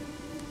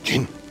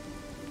 Jin,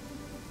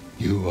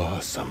 you are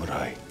a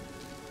samurai.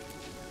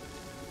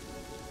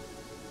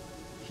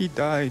 He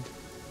died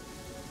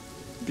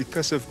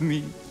because of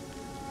me.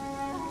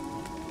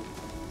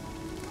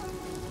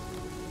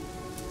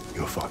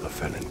 Your father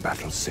fell in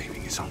battle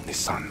saving his only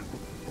son.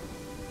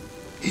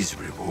 His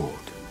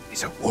reward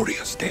is a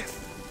warrior's death.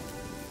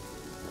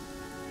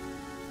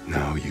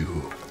 Now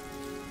you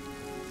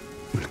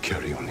will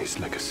carry on his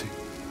legacy.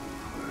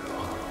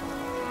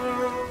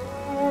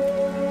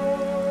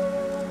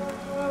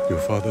 Your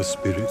father's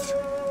spirit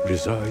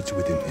resides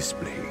within this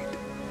blade.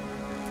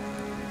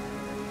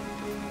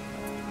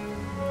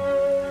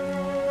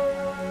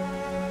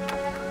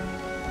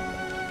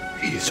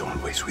 He is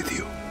always with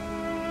you.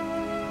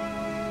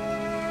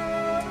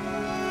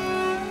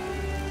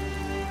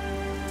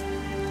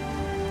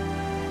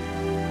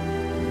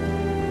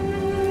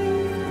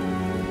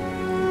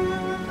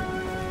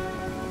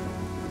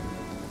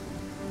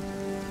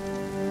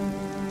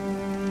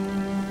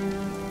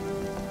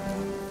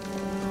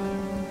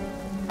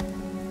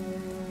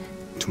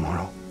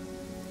 Tomorrow,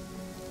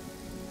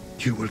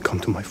 you will come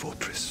to my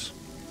fortress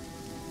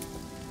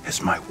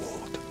as my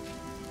ward.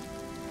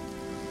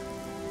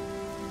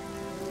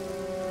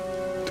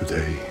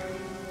 Today,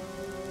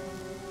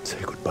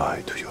 say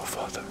goodbye to your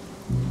father.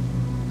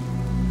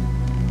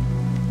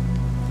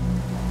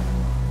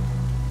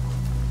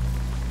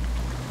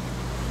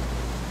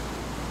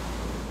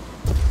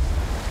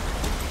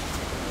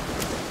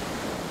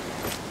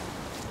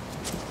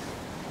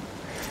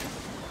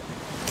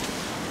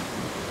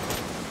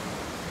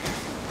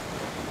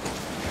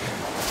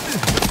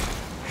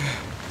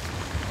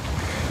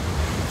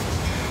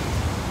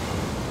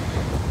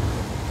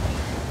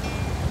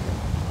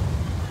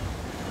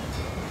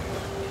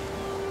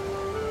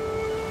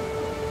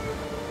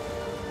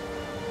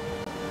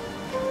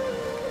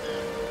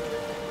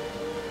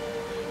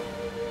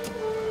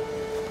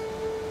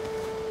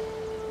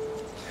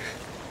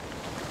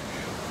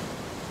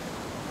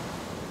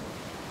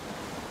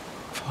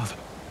 Father.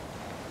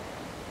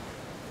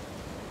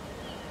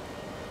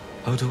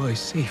 How do I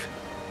save him?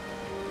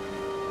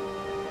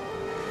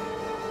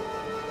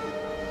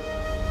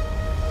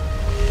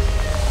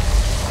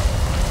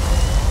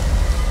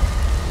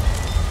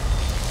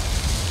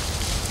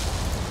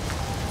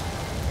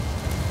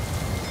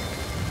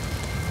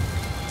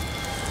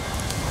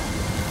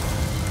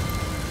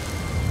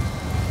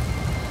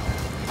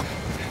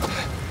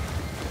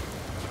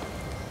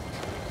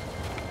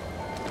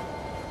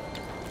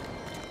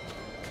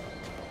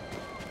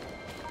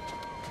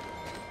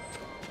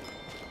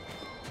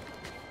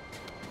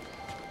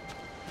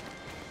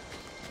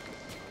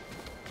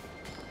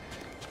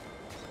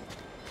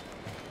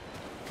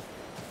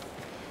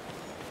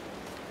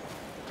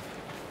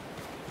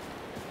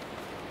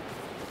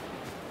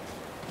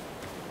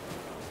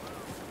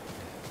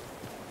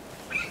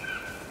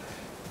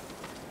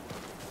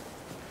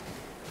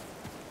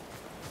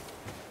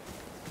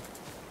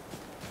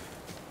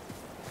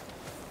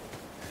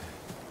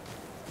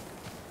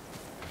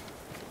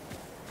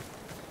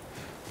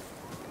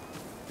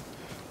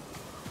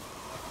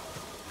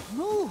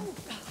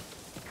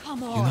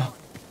 Come on.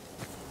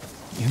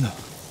 Yuna.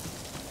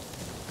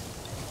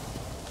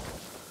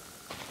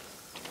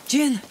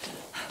 Jin,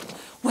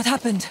 what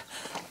happened?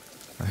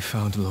 I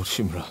found Lord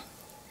Shimura.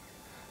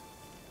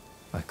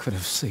 I could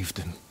have saved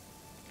him,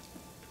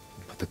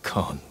 but the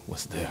Khan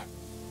was there.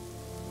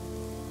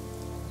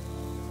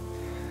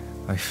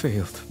 I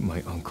failed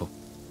my uncle.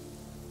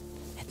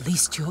 At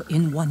least you're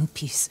in one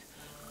piece.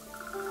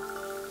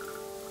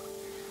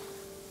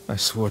 I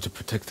swore to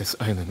protect this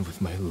island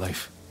with my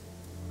life.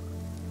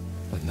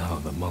 But now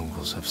the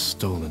Mongols have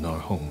stolen our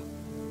home,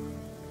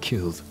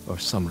 killed our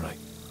samurai.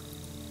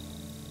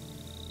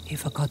 You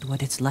forgot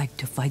what it's like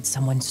to fight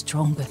someone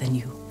stronger than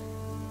you.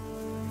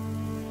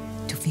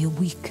 To feel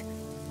weak.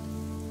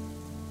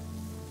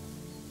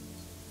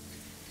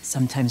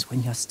 Sometimes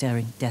when you're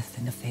staring death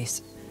in the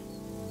face,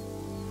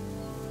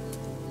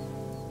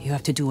 you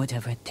have to do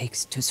whatever it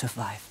takes to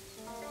survive.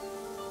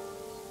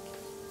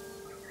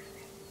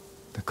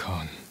 The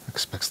Khan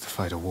expects to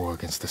fight a war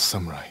against the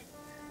samurai.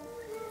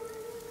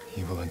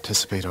 He will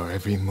anticipate our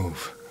every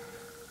move,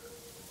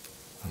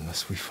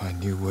 unless we find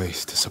new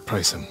ways to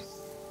surprise him.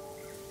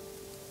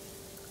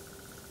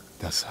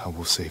 That's how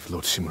we'll save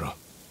Lord Shimura,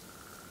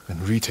 and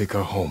retake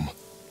our home.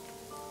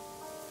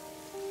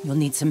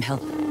 You'll need some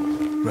help.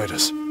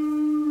 Raiders.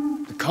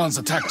 The Khan's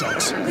attack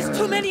dogs. There's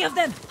too many of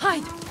them!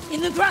 Hide!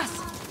 In the grass!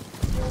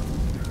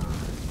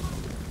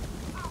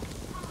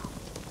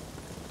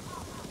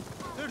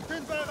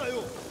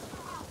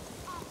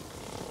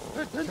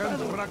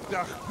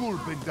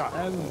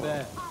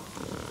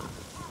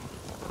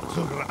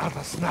 Zugr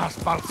atas nas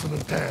balsen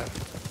en ter.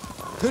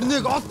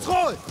 Тэрнийг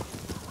олцгоо!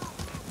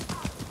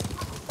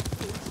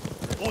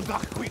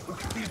 Одахгүй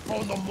үхтэл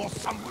боно мос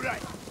самурай.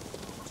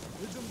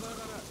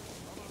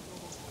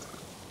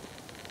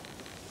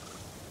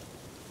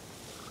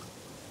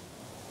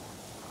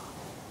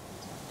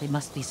 They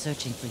must be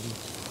searching for you.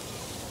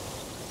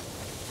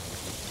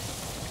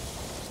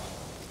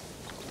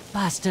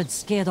 bastards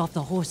scared off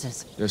the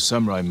horses. They're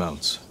samurai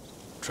mounts,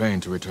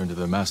 trained to return to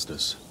their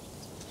masters.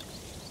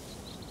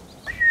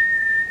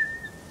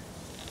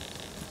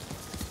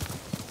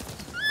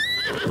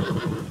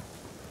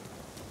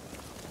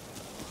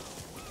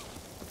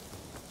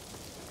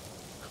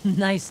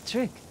 Nice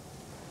trick.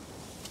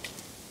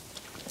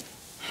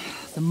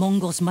 The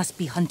Mongols must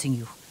be hunting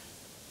you.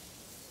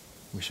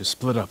 We should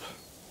split up.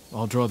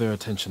 I'll draw their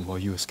attention while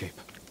you escape.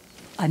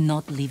 I'm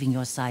not leaving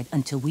your side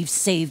until we've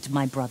saved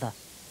my brother.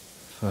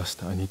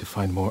 First, I need to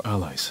find more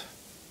allies.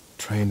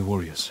 Trained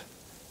warriors.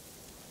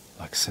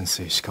 Like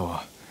Sensei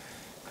Ishikawa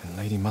and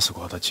Lady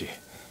Masako Adachi.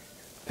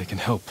 They can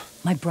help.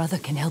 My brother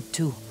can help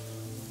too.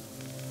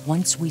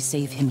 Once we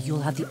save him,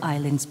 you'll have the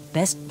island's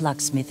best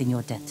blacksmith in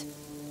your debt.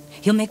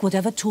 He'll make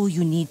whatever tool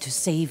you need to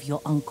save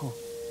your uncle.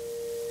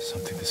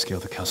 Something to scale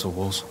the castle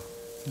walls?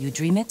 You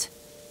dream it,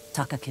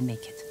 Taka can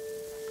make it.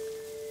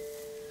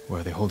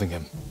 Where are they holding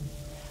him?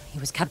 He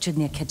was captured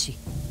near Kechi.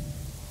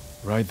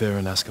 Ride there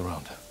and ask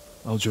around.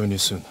 I'll join you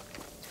soon.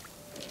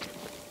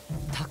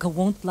 Taka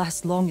won't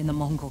last long in the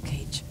Mongol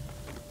cage.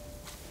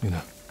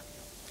 Yuna,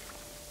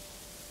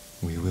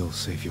 we will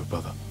save your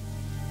brother.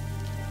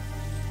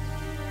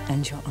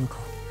 And your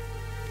uncle.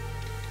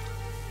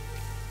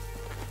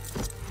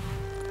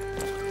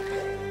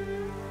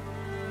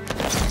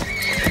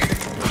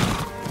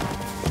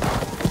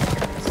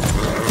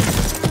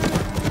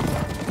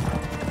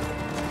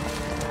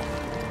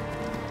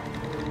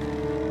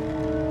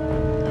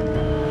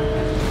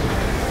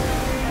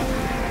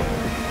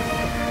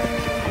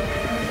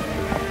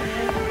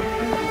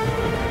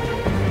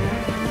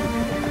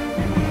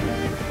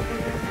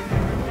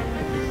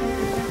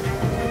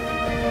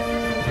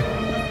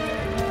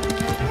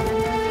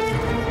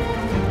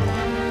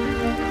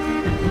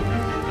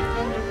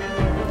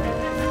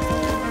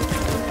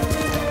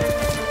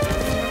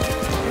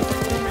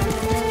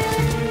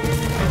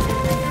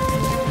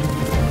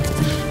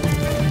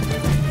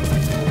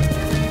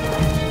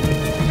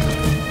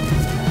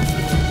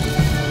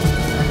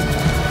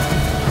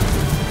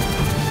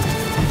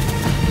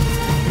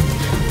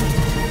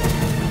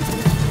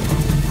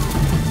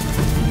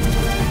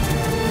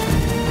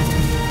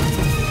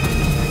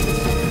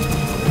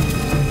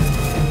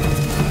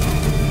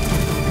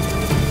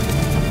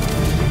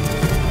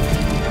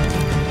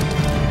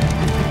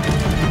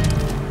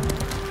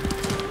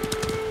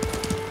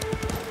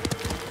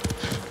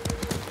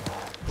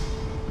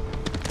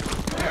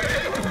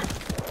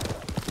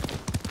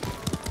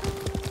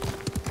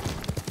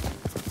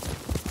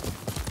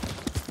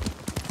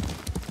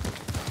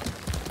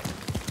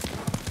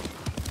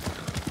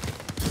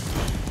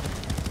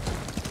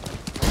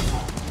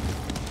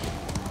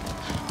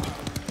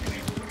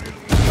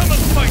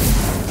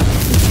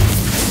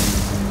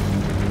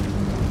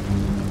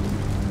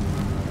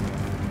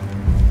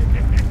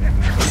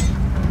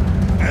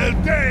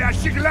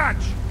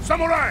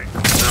 Samurai!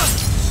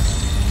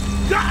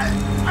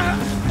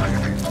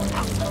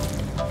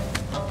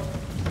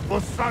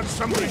 Bosan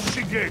Samurai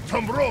Shige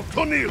Tomro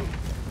Tonil!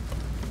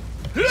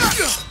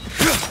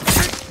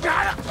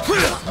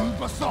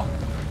 Basa!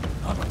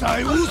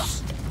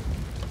 Abtaius!